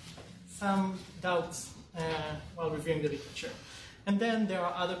some doubts while reviewing the literature. And then there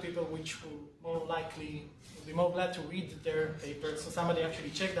are other people which will more likely be more glad to read their paper. So somebody actually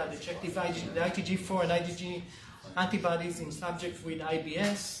checked that. They checked if the IgG4 and IgG antibodies in subjects with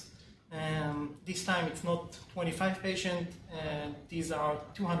IBS. This time it's not 25 patients. These are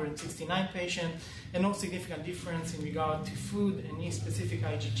 269 patients. And no significant difference in regard to food and yeast-specific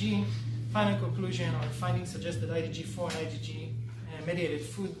IgG. Final conclusion, our findings suggest that IgG4 and IgG mediated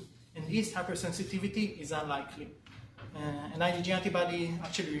food and yeast hypersensitivity is unlikely. An IgG antibody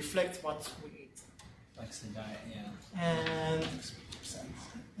actually reflects what we eat. Likes the diet, yeah.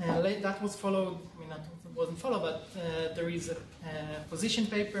 And that was followed, that wasn't followed, but there is a position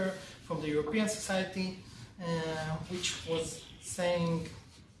paper from the European Society which was saying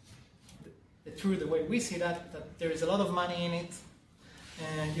the way we see that there is a lot of money in it,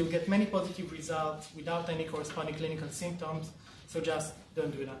 and you'll get many positive results without any corresponding clinical symptoms, so just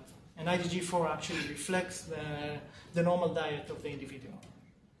don't do that. And IgG4 actually reflects the normal diet of the individual.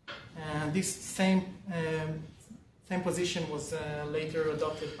 And this same position was later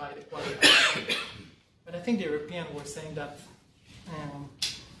adopted by the quality. But I think the Europeans were saying that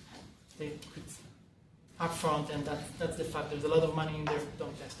they could upfront, and that's the fact. There's a lot of money in there.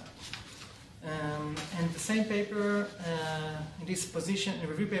 Don't test that. And the same paper in this position, in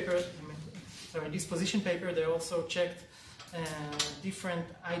review paper, in this position paper, they also checked different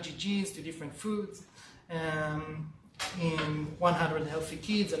IgGs to different foods in 100 healthy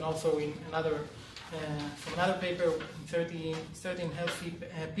kids, and also in from another paper in 13 healthy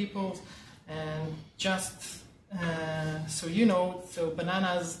people, and just So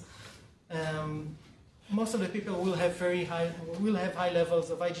bananas, most of the people will have high levels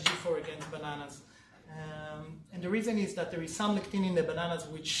of IgG4 against bananas. And the reason is that there is some lectin in the bananas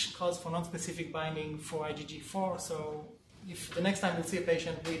which cause for non-specific binding for IgG4. So if the next time you see a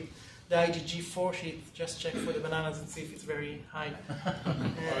patient with the IgG4 sheet, just check for the bananas and see if it's very high.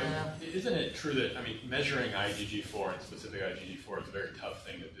 Isn't it true that, measuring IgG4 and specific IgG4 is a very tough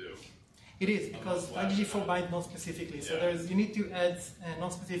thing to do? It is, because IgG4 binds non-specifically. So you need to add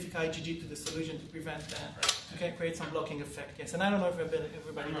non-specific IgG to the solution to prevent to create some blocking effect. Yes, and I don't know if everybody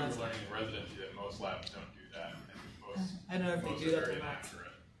does. I remember learning in residency that most labs don't do that. I don't know if they do that or not.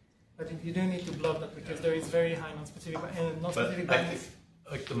 But you do need to block that because there is very high non-specific binding.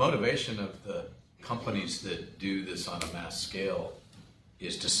 Like the motivation of the companies that do this on a mass scale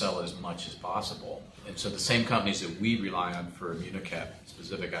is to sell as much as possible. And so the same companies that we rely on for Immunocap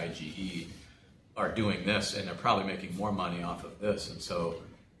specific IgE are doing this, and they're probably making more money off of this. And so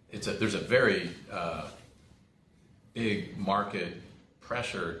there's a very big market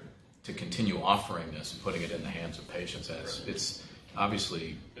pressure to continue offering this and putting it in the hands of patients. As it's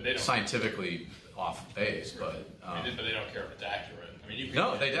obviously scientifically off base, but they don't care if it's accurate.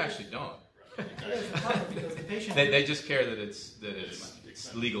 No, they actually don't. Right. They just care that it's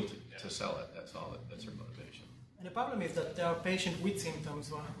legal to sell it. That's all. That's their motivation. And the problem is that there are patients with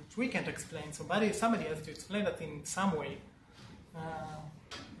symptoms which we can't explain. So somebody has to explain that in some way.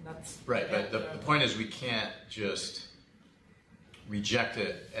 That's right. But the point is, we can't just reject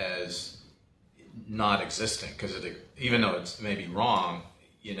it as not existing because even though it's maybe wrong,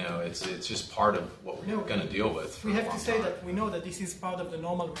 it's just part of what we're going to deal with. We have to say that we know that this is part of the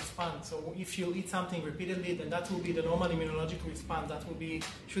normal response. So if you eat something repeatedly, then that will be the normal immunological response. That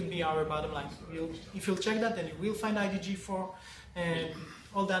should be our bottom line. If you'll check that, then you will find IgG4, and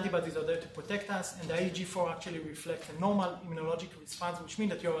all the antibodies are there to protect us. And the IgG4 actually reflects a normal immunological response, which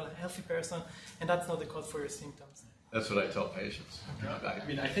means that you're a healthy person, and that's not the cause for your symptoms. That's what I tell patients.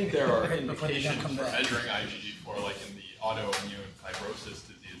 I think there are indications for measuring IgG4, like in the autoimmune fibrosis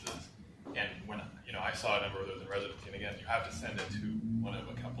diseases. And when I saw a number of those in residency, and again, you have to send it to one of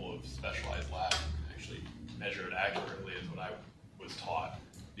a couple of specialized labs to actually measure it accurately, is what I was taught.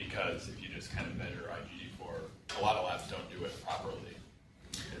 Because if you just kind of measure IgG4, a lot of labs don't do it properly.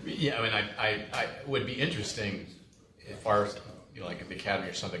 Yeah, I would be interesting if our, like the academy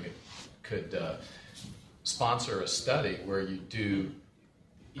or something could sponsor a study where you do,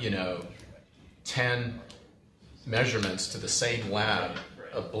 10 measurements to the same lab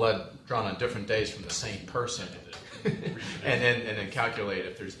of blood drawn on different days from the same person, and then calculate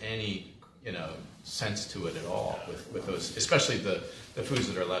if there's any, sense to it at all with those, especially the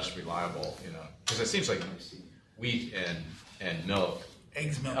foods that are less reliable, because it seems like wheat and milk,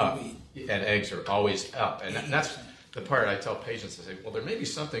 eggs, milk, and wheat, and eggs are always up, and that's the part I tell patients. I say, well, there may be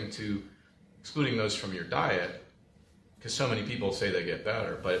something to excluding those from your diet, because so many people say they get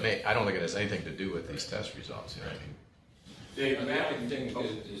better, but I don't think it has anything to do with these test results. You know what I mean? Dave, another thing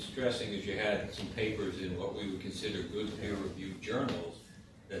is stressing is you had some papers in what we would consider good peer-reviewed journals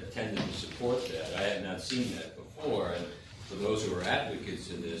that tended to support that. I had not seen that before, and for those who are advocates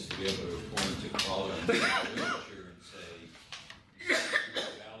in this, to be able to point to quality literature and say,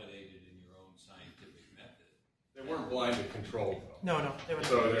 validated in your own scientific method. They weren't blinded controlled, though. No, they were not.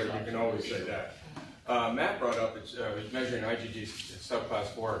 So you can always say that. Matt brought up measuring IgG subclass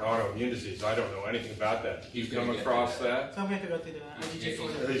 4 in autoimmune disease. I don't know anything about that. You've come across that? So I'm going to go to the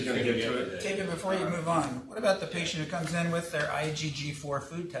IgG4. He's going to get to it. David, before you move on, what about the patient who comes in with their IgG4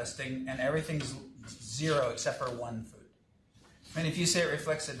 food testing and everything's 0 except for one food? If you say it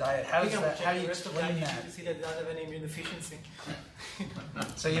reflects the diet, how do you explain that? To see that it doesn't have any immune deficiency.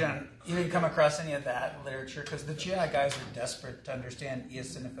 So you didn't come across any of that literature, because the GI guys are desperate to understand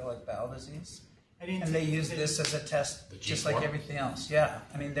eosinophilic bowel disease. And they use this as a test, just like everything else. Yeah,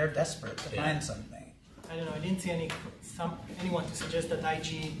 they're desperate to find something. I don't know. I didn't see anyone to suggest that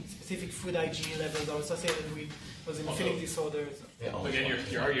specific food IgE levels are associated with eosinophilic disorders. Again,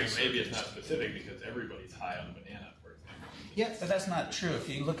 you're arguing maybe it's not specific because everybody's high on banana, for example. Yes, but that's not true. If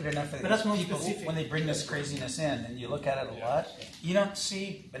you look at enough of these people, when they bring this craziness in, and you look at it a lot, you don't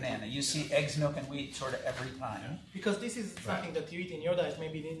see banana. You see eggs, milk, and wheat sort of every time. Because this is something that you eat in your diet.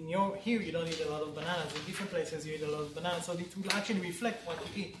 Maybe here you don't eat a lot of bananas. In different places you eat a lot of bananas. So it will actually reflect what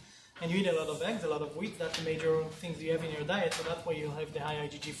you eat. And you eat a lot of eggs, a lot of wheat. That's the major things you have in your diet. So that's why you'll have the high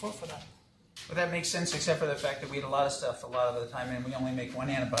IgG4 for that. Well, that makes sense, except for the fact that we eat a lot of stuff a lot of the time, and we only make one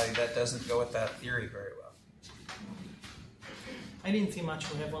antibody. That doesn't go with that theory very well. I didn't see much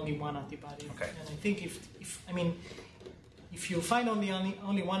who have only one antibody. Okay. And I think if you find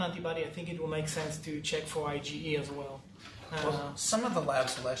only one antibody, I think it will make sense to check for IgE as well. Some of the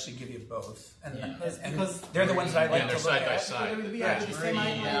labs will actually give you both, and because they're the ones that I like to look side by at. side. It would be actually the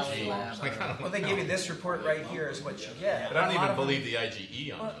same Well, they give you this report right here is what you get. But I don't A lot even of them- believe the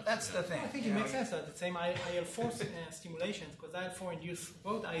IgE on Well, it. that's the thing. I think it makes sense that the same IL-4 stimulations, because IL-4 induce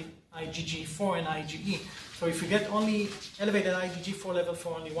both IgG4 and IgE. So if you get only elevated IgG4 level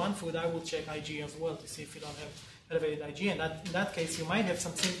for only one food, I will check IgE as well to see if you don't have elevated IgE. And in that case, you might have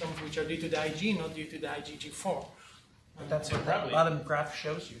some symptoms which are due to the IgE, not due to the IgG4. But that's what a lot of graph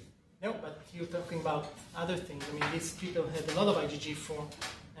shows you. No, but you're talking about other things. I mean, these people had a lot of IgG4.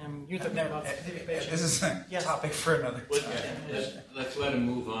 You're talking about This is a Yes. topic for another time. Let's let him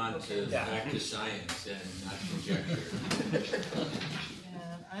move on to back to science and not conjecture.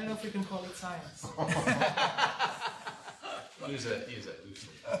 I don't know if we can call it science. Use it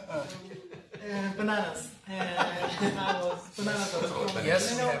loosely. Bananas. Bananas are strong. Yes,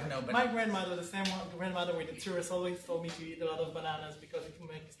 You we know, have no my grandmother, the same grandmother with the tourists, always told me to eat a lot of bananas because it will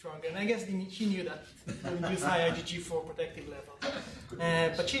make you stronger. And I guess she knew that it will induce high IgG4 protective level.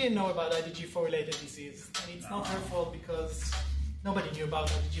 But she didn't know about IgG4 related disease. And it's not her fault because nobody knew about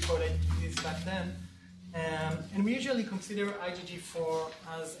IgG4 related disease back then. And we usually consider IgG4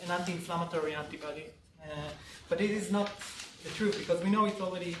 as an anti-inflammatory antibody. But it is not the truth because we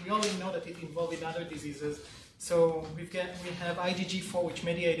already know that it involved in other diseases. So we have IgG4 which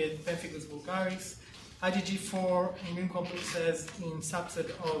mediated pemphigus vulgaris, IgG4 immune complexes in subset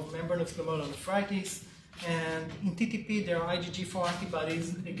of membranous glomerulonephritis, and in TTP there are IgG4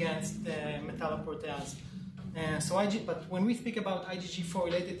 antibodies against metalloprotease. But when we speak about IgG4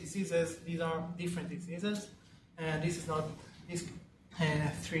 related diseases, these are different diseases, and this is not these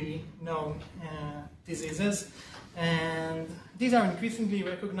three known diseases. And these are increasingly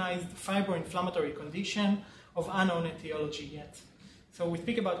recognized fibroinflammatory condition of unknown etiology yet. So we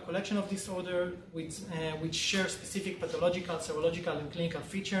speak about collection of disorder which share specific pathological, serological, and clinical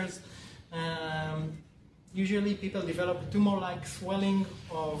features. Usually people develop tumor-like swelling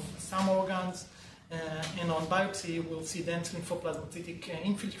of some organs, and on biopsy we'll see dense lymphoplasmacytic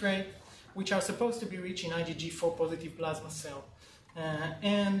infiltrate, which are supposed to be rich in IgG4 positive plasma cell,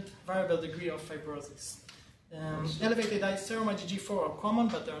 and variable degree of fibrosis. Elevated serum IgG4 are common,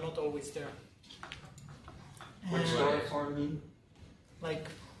 but they are not always there. What does chloroform mean? Like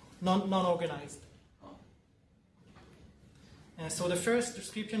non-organized. So the first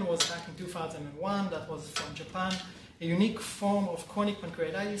description was back in 2001. That was from Japan. A unique form of chronic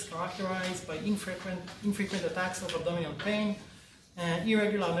pancreatitis characterized by infrequent attacks of abdominal pain,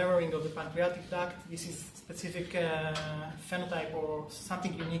 irregular narrowing of the pancreatic duct. This is specific phenotype or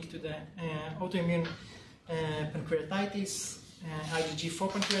something unique to the autoimmune pancreatitis, IgG4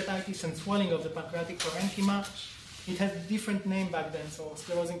 pancreatitis, and swelling of the pancreatic parenchyma. It had a different name back then, so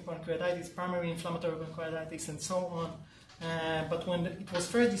sclerosing pancreatitis, primary inflammatory pancreatitis, and so on. But when it was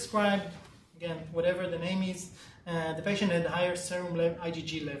first described, again, whatever the name is, the patient had higher serum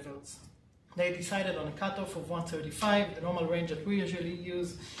IgG levels. They decided on a cutoff of 135. The normal range that we usually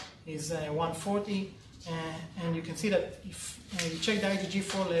use is 140. And you can see that if you check the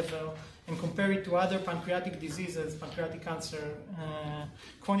IgG4 level and compare it to other pancreatic diseases, pancreatic cancer,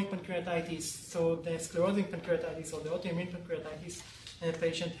 chronic pancreatitis, so the sclerosing pancreatitis or the autoimmune pancreatitis,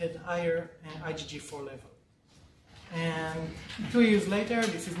 patient had higher IgG4 level. And 2 years later,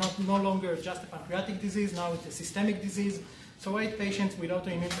 this is no longer just a pancreatic disease, now it's a systemic disease. So 8 patients with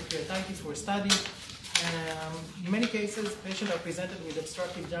autoimmune pancreatitis were studied. In many cases, patients are presented with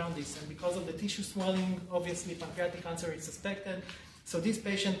obstructive jaundice, and because of the tissue swelling, obviously pancreatic cancer is suspected. So this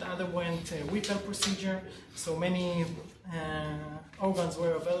patient underwent a Whipple procedure, so many organs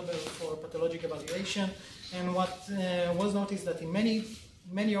were available for pathologic evaluation. And what was noticed that in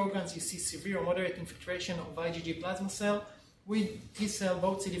many organs you see severe or moderate infiltration of IgG plasma cell with T cell,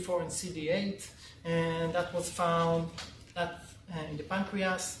 both CD4 and CD8, and that was found in the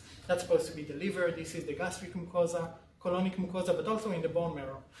pancreas. That's supposed to be the liver. This is the gastric mucosa, colonic mucosa, but also in the bone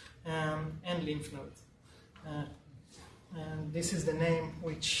marrow and lymph nodes. And this is the name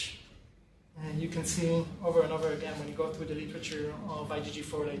which you can see over and over again when you go through the literature of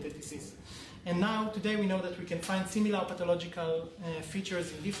IgG4-related disease. And now, today, we know that we can find similar pathological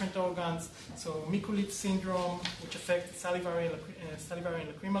features in different organs. So, Mikulicz syndrome, which affects salivary and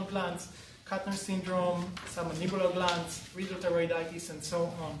lacrimal glands, Kuttner syndrome, submandibular glands, renal thyroiditis, and so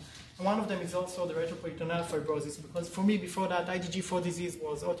on. And one of them is also the retroperitoneal fibrosis, because for me, before that, IgG4 disease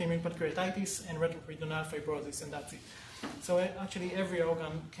was autoimmune pancreatitis and retroperitoneal fibrosis, and that's it. So actually, every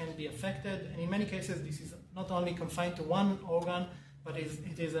organ can be affected, and in many cases, this is not only confined to one organ, but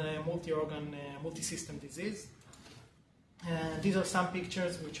it is a multi-organ, multi-system disease. These are some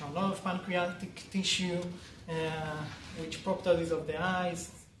pictures which are a lot of pancreatic tissue, which proptosis of the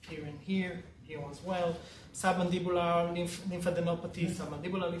eyes, here and here as well, submandibular lymphadenopathy,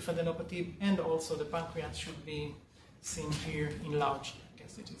 submandibular lymphadenopathy, and also the pancreas should be seen here enlarged. I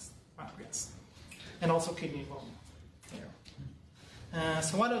guess it is pancreas. And also kidney involvement there.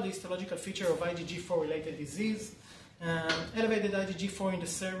 So what are the histological features of IgG4 related disease? Elevated IgG4 in the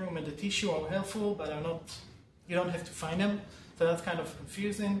serum and the tissue are helpful, but are not, you don't have to find them, so that's kind of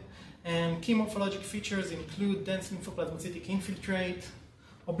confusing. And key morphologic features include dense lymphoplasmacytic infiltrate,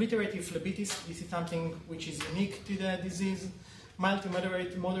 obliterative phlebitis, this is something which is unique to the disease, mild to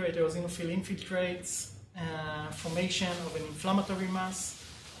moderate eosinophil infiltrates, formation of an inflammatory mass,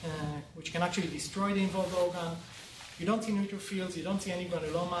 which can actually destroy the involved organ. You don't see neutrophils, you don't see any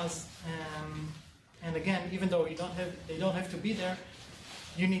granulomas, and again, even though they don't have to be there,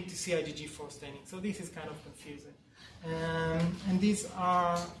 you need to see IgG4 staining. So this is kind of confusing. And these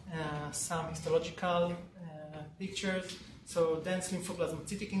are some histological pictures. So dense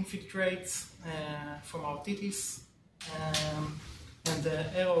lymphoplasmacytic infiltrates from aortitis, and the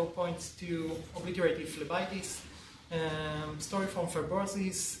arrow points to obliterative phlebitis, storiform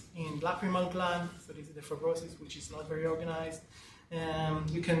fibrosis in lacrimal gland. So this is the fibrosis which is not very organized.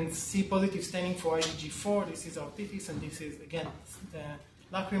 You can see positive staining for IgG4. This is aortitis, and this is again the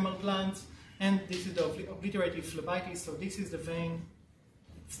lacrimal gland, and this is the obliterative phlebitis. So this is the vein.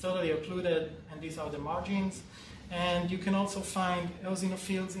 It's totally occluded, and these are the margins. And you can also find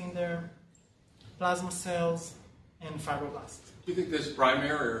eosinophils in there, plasma cells, and fibroblasts. Do you think this is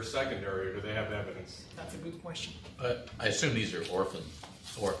primary or secondary, or do they have evidence? That's a good question. I assume these are orphan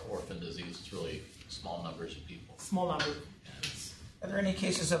disease. It's really small numbers of people. Small number. Are there any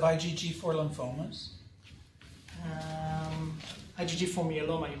cases of IgG4 lymphomas? IgG4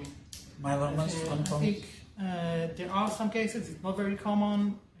 myeloma, you mean? Myelomas, lymphomas? I think there are some cases. It's not very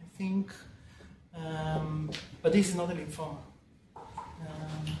common, I think. But this is not a lymphoma.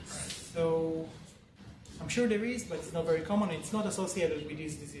 So I'm sure there is, but it's not very common. It's not associated with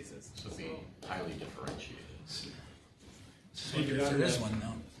these diseases. So be highly differentiated. There is one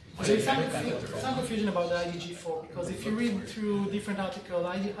now. There's some confusion about the IgG4, because if you read through different articles,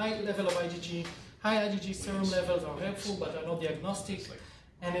 high level of IgG, high IgG serum levels are helpful but are not diagnostic.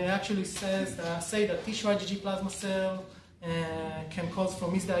 And it actually says say that tissue IgG plasma cell can cause for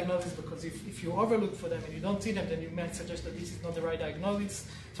misdiagnosis, because if you overlook for them and you don't see them, then you might suggest that this is not the right diagnosis.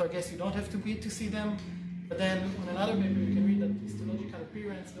 So I guess you don't have to see them. But then on another paper you can read that histological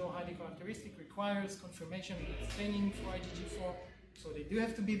appearance, though highly characteristic, requires confirmation with staining for IgG4. So they do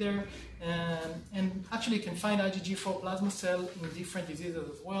have to be there. And actually you can find IgG4 plasma cell in different diseases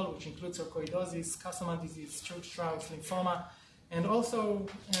as well, which include sarcoidosis, Castleman disease, Church-Strauss lymphoma, and also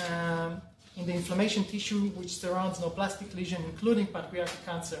in the inflammation tissue which surrounds neoplastic lesion, including pancreatic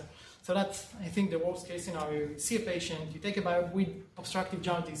cancer. So that's, I think, the worst case scenario. You see a patient, you take a biopsy with obstructive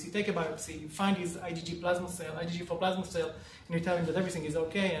jaundice, you take a biopsy, you find his IgG plasma cell, IgG4 plasma cell, and you tell him that everything is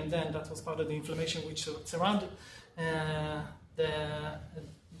okay, and then that was part of the inflammation which surrounded the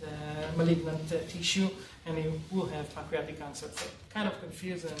malignant tissue, and you will have pancreatic cancer. So kind of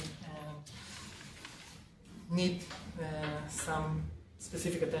confusing and need some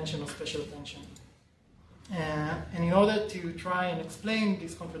specific attention or special attention. And in order to try and explain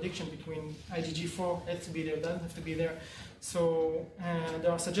this contradiction between IgG4 has to be there, doesn't have to be there, so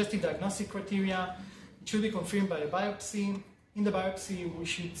there are suggested diagnostic criteria. It should be confirmed by a biopsy. In the biopsy, we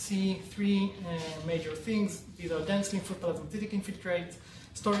should see three major things. These are dense lymphoplasmacytic infiltrates,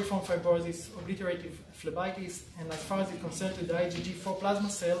 storiform fibrosis, obliterative phlebitis, and as far as it concerns the IgG4 plasma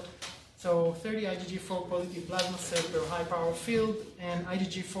cell, so 30 IgG4 positive plasma cell per high power field, and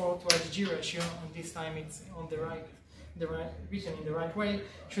IgG4 to IgG ratio, and this time it's on the right, written in the right way,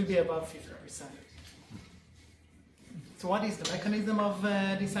 should be above 50%. So what is the mechanism of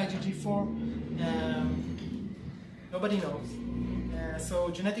this IgG4? Nobody knows.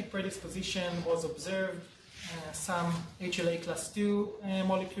 So genetic predisposition was observed. Some HLA class 2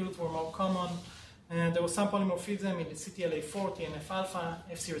 molecules were more common. There was some polymorphism in the CTLA4, TNF-alpha,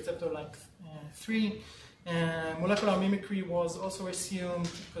 Fc receptor like 3. Molecular mimicry was also assumed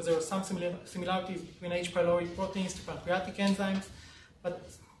because there were some similarities between H. pylori proteins to pancreatic enzymes, but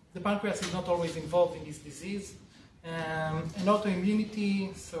the pancreas is not always involved in this disease. And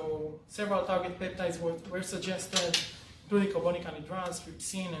autoimmunity, so several target peptides were suggested, including carbonic anhydrase,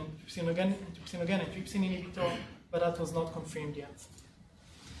 trypsin, and trypsin again, and trypsin inhibitor, but that was not confirmed yet.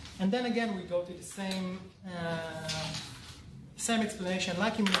 And then again, we go to the same explanation,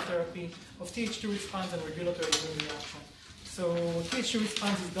 like immunotherapy, of Th2 response and regulatory immune reaction. So Th2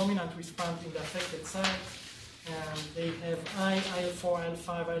 response is dominant response in the affected site. They have high IL-4,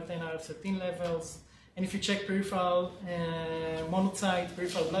 IL-5, IL-10, IL-13 levels. And if you check peripheral monocyte,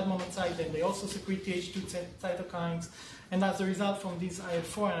 peripheral blood monocyte, then they also secrete Th2 cytokines. And as a result from these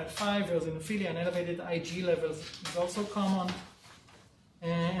IL-4 and IL-5, eosinophilia and elevated IgE levels is also common.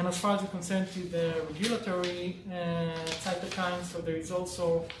 And as far as you're concerned with the regulatory cytokines, so there is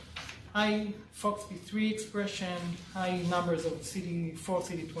also high FOXP3 expression, high numbers of CD4,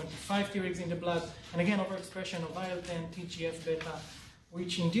 CD25 Tregs in the blood, and again overexpression of IL-10, TGF-beta,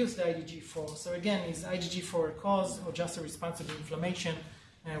 which induce the IgG4. So again, is IgG4 a cause or just a response to the inflammation?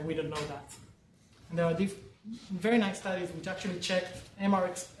 We don't know that. And there are very nice studies which actually checked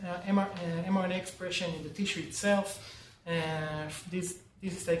mRNA expression in the tissue itself. This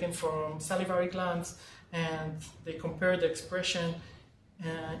is taken from salivary glands, and they compared the expression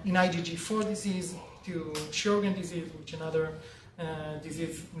in IgG4 disease to Sjogren disease, which is another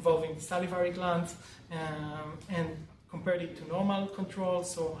disease involving the salivary glands, and compared it to normal control.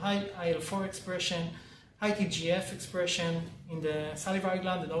 So high IL-4 expression, high TGF expression in the salivary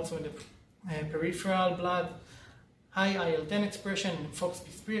gland and also in the peripheral blood, high IL-10 expression and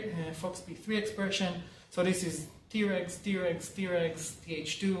FOXP3 expression. So this is Tregs,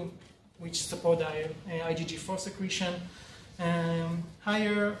 Th2, which support the IgG4 secretion.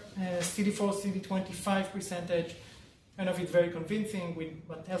 Higher CD4, CD25 percentage, kind of it's very convincing,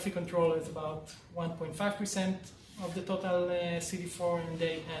 but healthy control is about 1.5% of the total CD4, and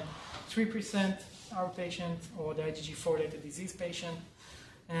they had 3% our patient or the IgG4 related disease patient.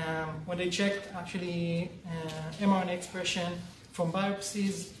 When they checked actually mRNA expression from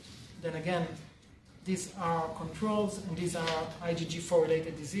biopsies, then again, these are controls and these are IgG4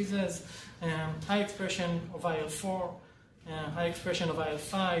 related diseases. High expression of IL-4, high expression of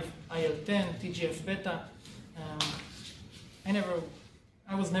IL-5, IL-10, TGF-beta.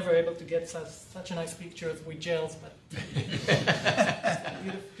 I was never able to get such a nice pictures with gels, but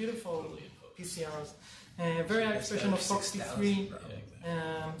beautiful PCRs. Very high expression of FOXP3,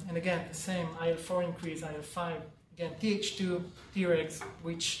 and again, the same IL-4 increase, IL-5, again, Th2, Tregs,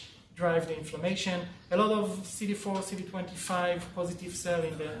 which drive the inflammation. A lot of CD4, CD25 positive cell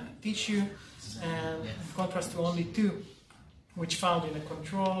in the tissue, and in contrast to only 2, which found in a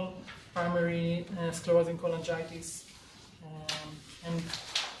control, primary sclerosing cholangitis. And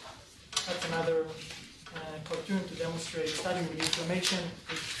that's another cartoon to demonstrate study with inflammation,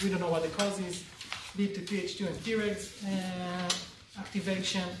 which we don't know what the cause is, lead to Th2 and Tregs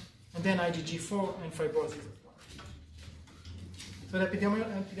activation, and then IgG4 and fibrosis. So the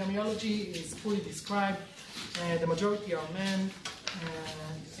epidemiology is fully described. The majority are men,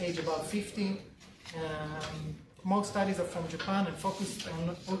 age about 50. Most studies are from Japan and focused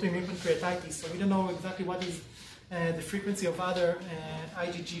on autoimmune pancreatitis, so we don't know exactly what is the frequency of other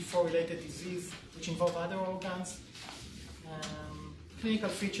IgG4 related disease which involve other organs. Clinical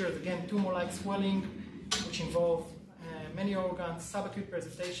features, again, tumor-like swelling, which involve many organs, subacute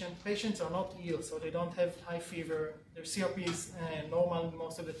presentation. Patients are not ill, so they don't have high fever. Their CRP is normal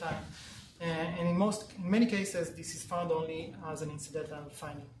most of the time. And in many cases, this is found only as an incidental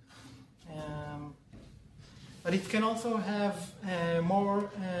finding. But it can also have more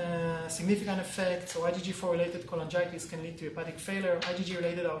significant effects. So IgG4-related cholangitis can lead to hepatic failure.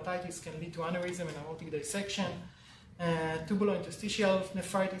 IgG-related aortitis can lead to aneurysm and aortic dissection. Tubulointerstitial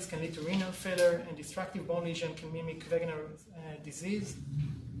nephritis can lead to renal failure, and destructive bone lesion can mimic Wegener disease.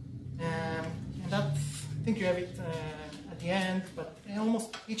 And that, I think you have it at the end, but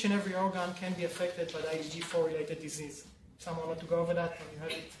almost each and every organ can be affected by the IgG4-related disease. Someone want to go over that, and you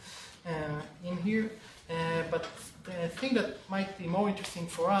have it in here. But the thing that might be more interesting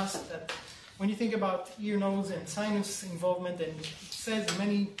for us, that when you think about ear, nose, and sinus involvement, and it says in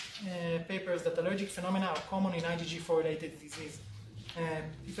many papers that allergic phenomena are common in IgG4-related disease.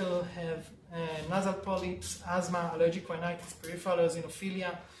 People have nasal polyps, asthma, allergic rhinitis, peripheral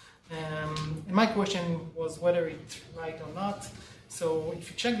eosinophilia. And my question was whether it's right or not. So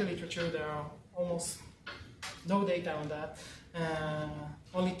if you check the literature, there are almost no data on that.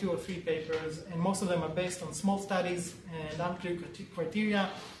 Only 2 or 3 papers, and most of them are based on small studies and unclear criteria.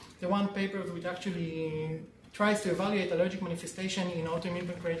 The one paper which actually tries to evaluate allergic manifestation in autoimmune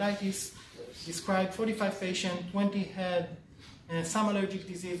pancreatitis described 45 patients, 20 had some allergic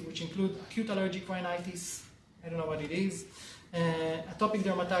disease, which include acute allergic rhinitis, I don't know what it is, atopic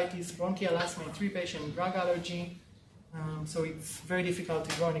dermatitis, bronchial asthma in 3 patients, drug allergy. So it's very difficult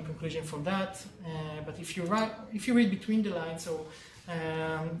to draw any conclusion from that. But if you read between the lines, so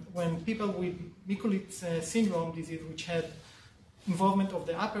when people with Mikulicz syndrome disease, which had involvement of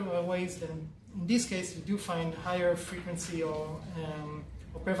the upper airways, then in this case you do find higher frequency or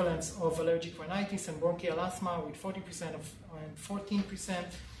or prevalence of allergic rhinitis and bronchial asthma with 40% and 14%.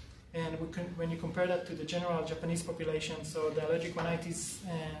 And when you compare that to the general Japanese population, so the allergic rhinitis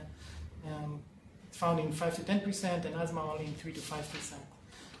found in 5 to 10% and asthma only in 3 to 5%.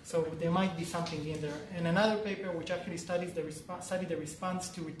 So there might be something in there. And another paper which actually studied the response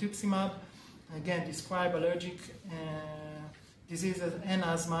to rituximab, again, describe allergic diseases and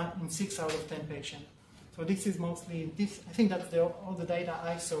asthma in 6 out of 10 patients. So this is mostly, I think that's all the data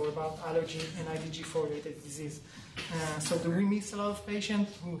I saw about allergy and IgG4 related disease. So do we miss a lot of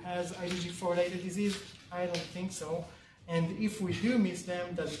patients who has IgG4 related disease? I don't think so. And if we do miss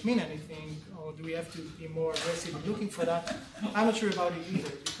them, does it mean anything? Or do we have to be more aggressive in looking for that? I'm not sure about it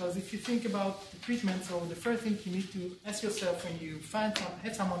either. Because if you think about the treatment, so the first thing you need to ask yourself when you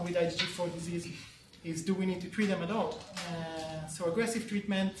have someone with IgG4 disease is, do we need to treat them at all? So aggressive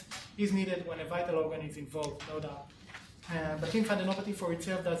treatment is needed when a vital organ is involved, no doubt. But lymphadenopathy for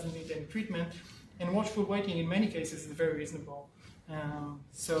itself doesn't need any treatment. And watchful waiting in many cases is very reasonable.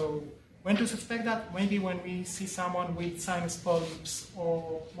 So when to suspect that? Maybe when we see someone with sinus polyps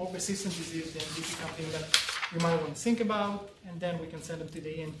or more persistent disease, then this is something that we might want to think about, and then we can send them to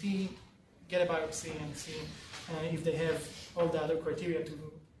the ENT, get a biopsy, and see if they have all the other criteria to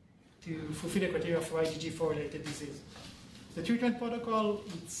fulfill the criteria for IgG4-related disease. The treatment protocol,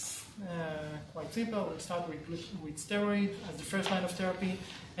 it's quite simple. We start with steroid as the first line of therapy,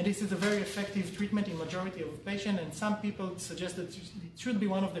 and this is a very effective treatment in majority of patients, and some people suggest that it should be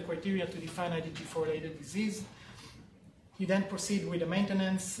one of the criteria to define IgG4-related disease. You then proceed with the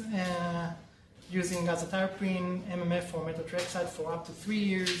maintenance using azathioprine, MMF, or methotrexate for up to 3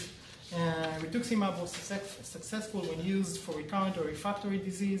 years. Rituximab was successful when used for recurrent or refractory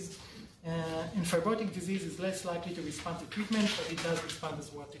disease. And fibrotic disease is less likely to respond to treatment, but it does respond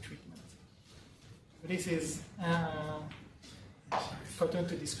as well to treatment. So this is cartoon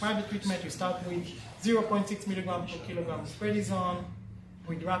to describe the treatment. You start with 0.6 milligrams per kilogram of prednisone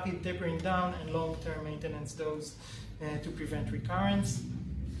with rapid tapering down and long-term maintenance dose to prevent recurrence.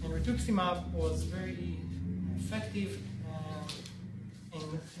 And rituximab was very effective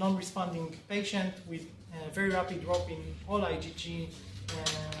in non-responding patient with a very rapid drop in all IgG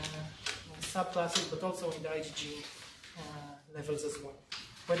subclasses, but also in the IgG levels as well.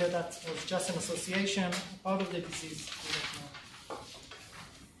 Whether that was just an association, part of the disease, we don't know.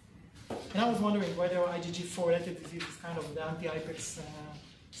 And I was wondering whether IgG4-related disease is kind of the anti-IPEX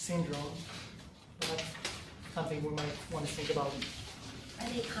syndrome. That's something we might want to think about. Are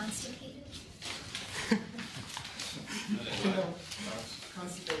they constipated?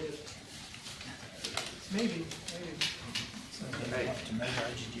 Constipated. Maybe.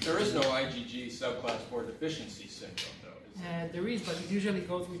 There is no IgG subclass 4 deficiency syndrome, though. There is, but it usually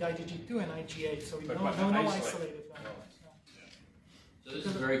goes with IgG2 and IgA, so no isolated one. So this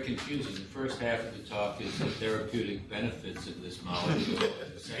is very confusing. The first half of the talk is the therapeutic benefits of this molecule.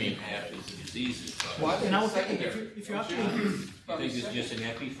 The second half is the diseases. And I was thinking, if you actually use... You think it's just an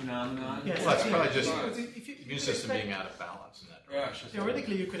epiphenomenon? Yes. Well, it's probably just immune system being out of balance in that direction.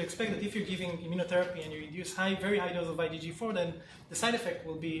 Theoretically, you could expect that if you're giving immunotherapy and you reduce very high dose of IgG4, then the side effect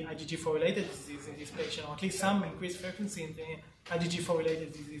will be IgG4-related disease in this patient, or at least some increased frequency in the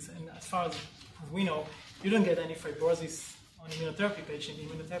IgG4-related disease. And as far as we know, you don't get any fibrosis on immunotherapy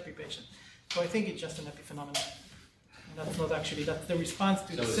patient. So I think it's just an epiphenomenon. And that's not actually, that's the response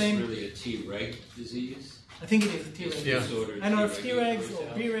to the same... So it's really a Treg disease? I think it is a Treg. Yeah. I know if Tregs or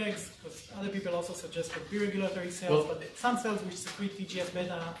Bregs, because other people also suggest that B-regulatory cells, but some cells which secrete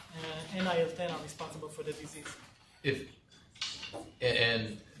TGF-beta and IL-10 are responsible for the disease.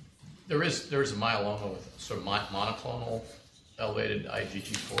 And there is a myeloma with sort of monoclonal elevated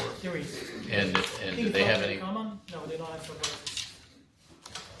IgG4. There is. And do they have any? Common? No, they don't have fibrosis.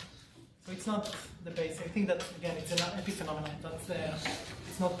 So it's not the base. I think that again, it's an epiphenomenon.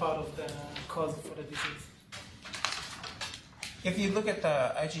 It's not part of the cause for the disease. If you look at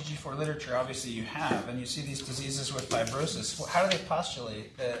the IgG4 literature, obviously you have, and you see these diseases with fibrosis, how do they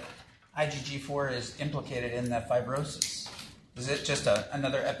postulate that IgG4 is implicated in that fibrosis? Is it just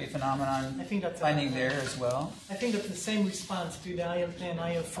another epiphenomenon I think that's finding there as well? I think that's the same response to the IL-10,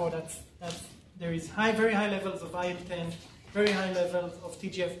 IL-4. That's there is very high levels of IL-10, very high levels of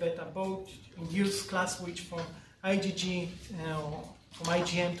TGF-beta, both induce class switch from IgG, from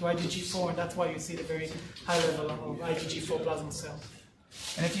IgM to IgG4, and that's why you see the very high level of IgG4 plasma cells.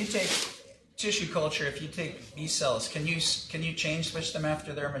 And if you take tissue culture, if you take B cells, can you switch them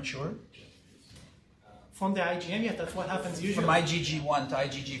after they're mature? From the IgM, yeah, that's what happens usually. From IgG1 to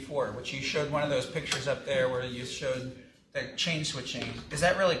IgG4, which you showed one of those pictures up there where you showed the chain switching. Is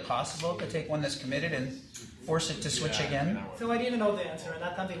that really possible to take one that's committed and force it to switch again? So I didn't know the answer, and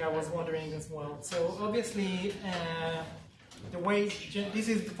that's something I was wondering as well. So obviously, the way this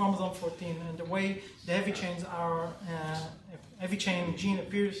is the chromosome 14, and the way the heavy chains are, heavy chain gene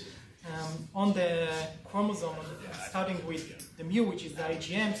appears on the chromosome, starting with the mu, which is the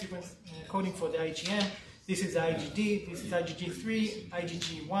IgM sequence coding for the IgM. This is the IgD, this is IgG3,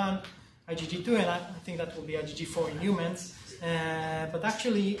 IgG1, IgG2, and I think that will be IgG4 in humans. But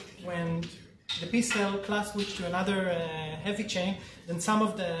actually, when the B cell class switch to another heavy chain, then some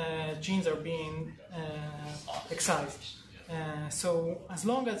of the genes are being excised. So as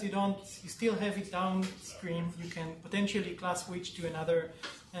long as you still have it downstream, you can potentially class switch to another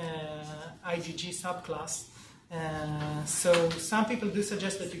IgG subclass. So some people do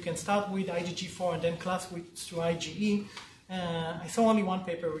suggest that you can start with IgG4 and then class switch to IgE. I saw only one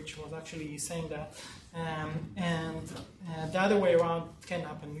paper which was actually saying that. And the other way around can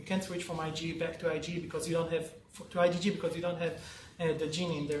happen. You can't switch from IgE back to IgE because you don't have the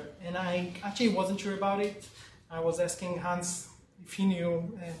gene in there. And I actually wasn't sure about it. I was asking Hans if he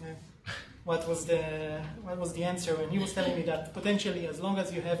knew what was the answer, and he was telling me that potentially, as long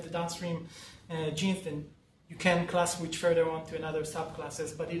as you have the downstream genes, then you can class switch further on to another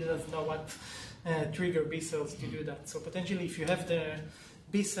subclasses. But he doesn't know what trigger B cells to do that. So potentially, if you have the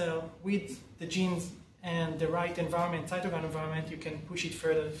B cell with the genes and the right environment, cytokine environment, you can push it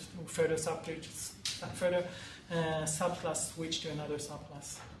further subclass switch to another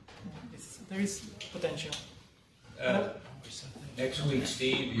subclass. There is potential. Next week,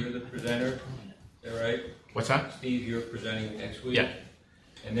 Steve, you're the presenter. Is that right? What's that? Steve, you're presenting next week. Yeah.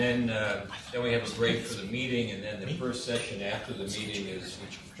 And then we have a break for the meeting, and then the first session after the meeting is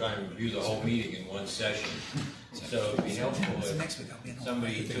trying to review the whole meeting in one session. So it'd be helpful if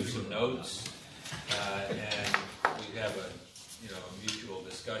somebody took some notes, and we have a mutual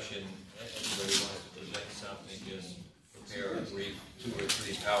discussion. Everybody wants to present something, just prepare a brief 2 or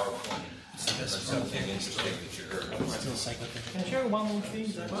 3 PowerPoint on something interesting that you heard. Can I share one more thing?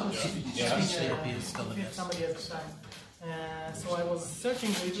 If somebody has time. So I was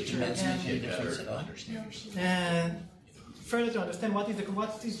searching literature again, further to understand what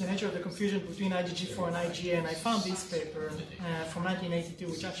is the nature of the confusion between IgG4 and IgA, and I found this paper from 1982,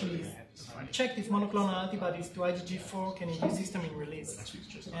 which actually checked if monoclonal antibodies to IgG4 can induce histamine release.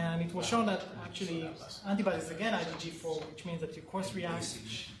 And it was shown that actually antibodies against IgG4, which means that you cross react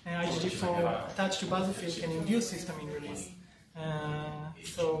and IgG4 attached to basophil can induce histamine release.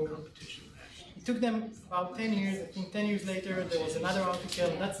 So it took them about 10 years. I think 10 years later, there was another article,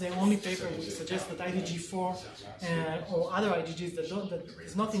 and that's the only paper which suggests that IgG4 or other IgGs that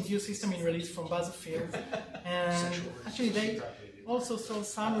does not induce histamine release from basophils. And actually, they also saw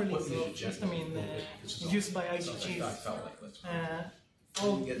some release of histamine induced by IgGs.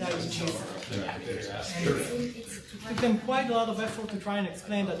 All the IgGs. And it took them quite a lot of effort to try and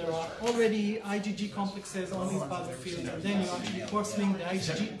explain that there are already IgG complexes on these basophils, and then you actually cross-link the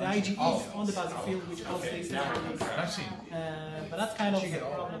IgEs on the basophil, which causes the histamine release. But that's kind of the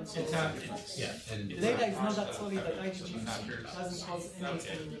problem. So the data is not that solid that IgG doesn't cause any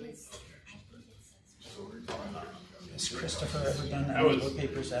histamine release. Has Christopher ever done any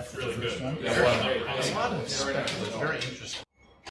papers after the first one? Yeah, well, a lot of stuff was very interesting.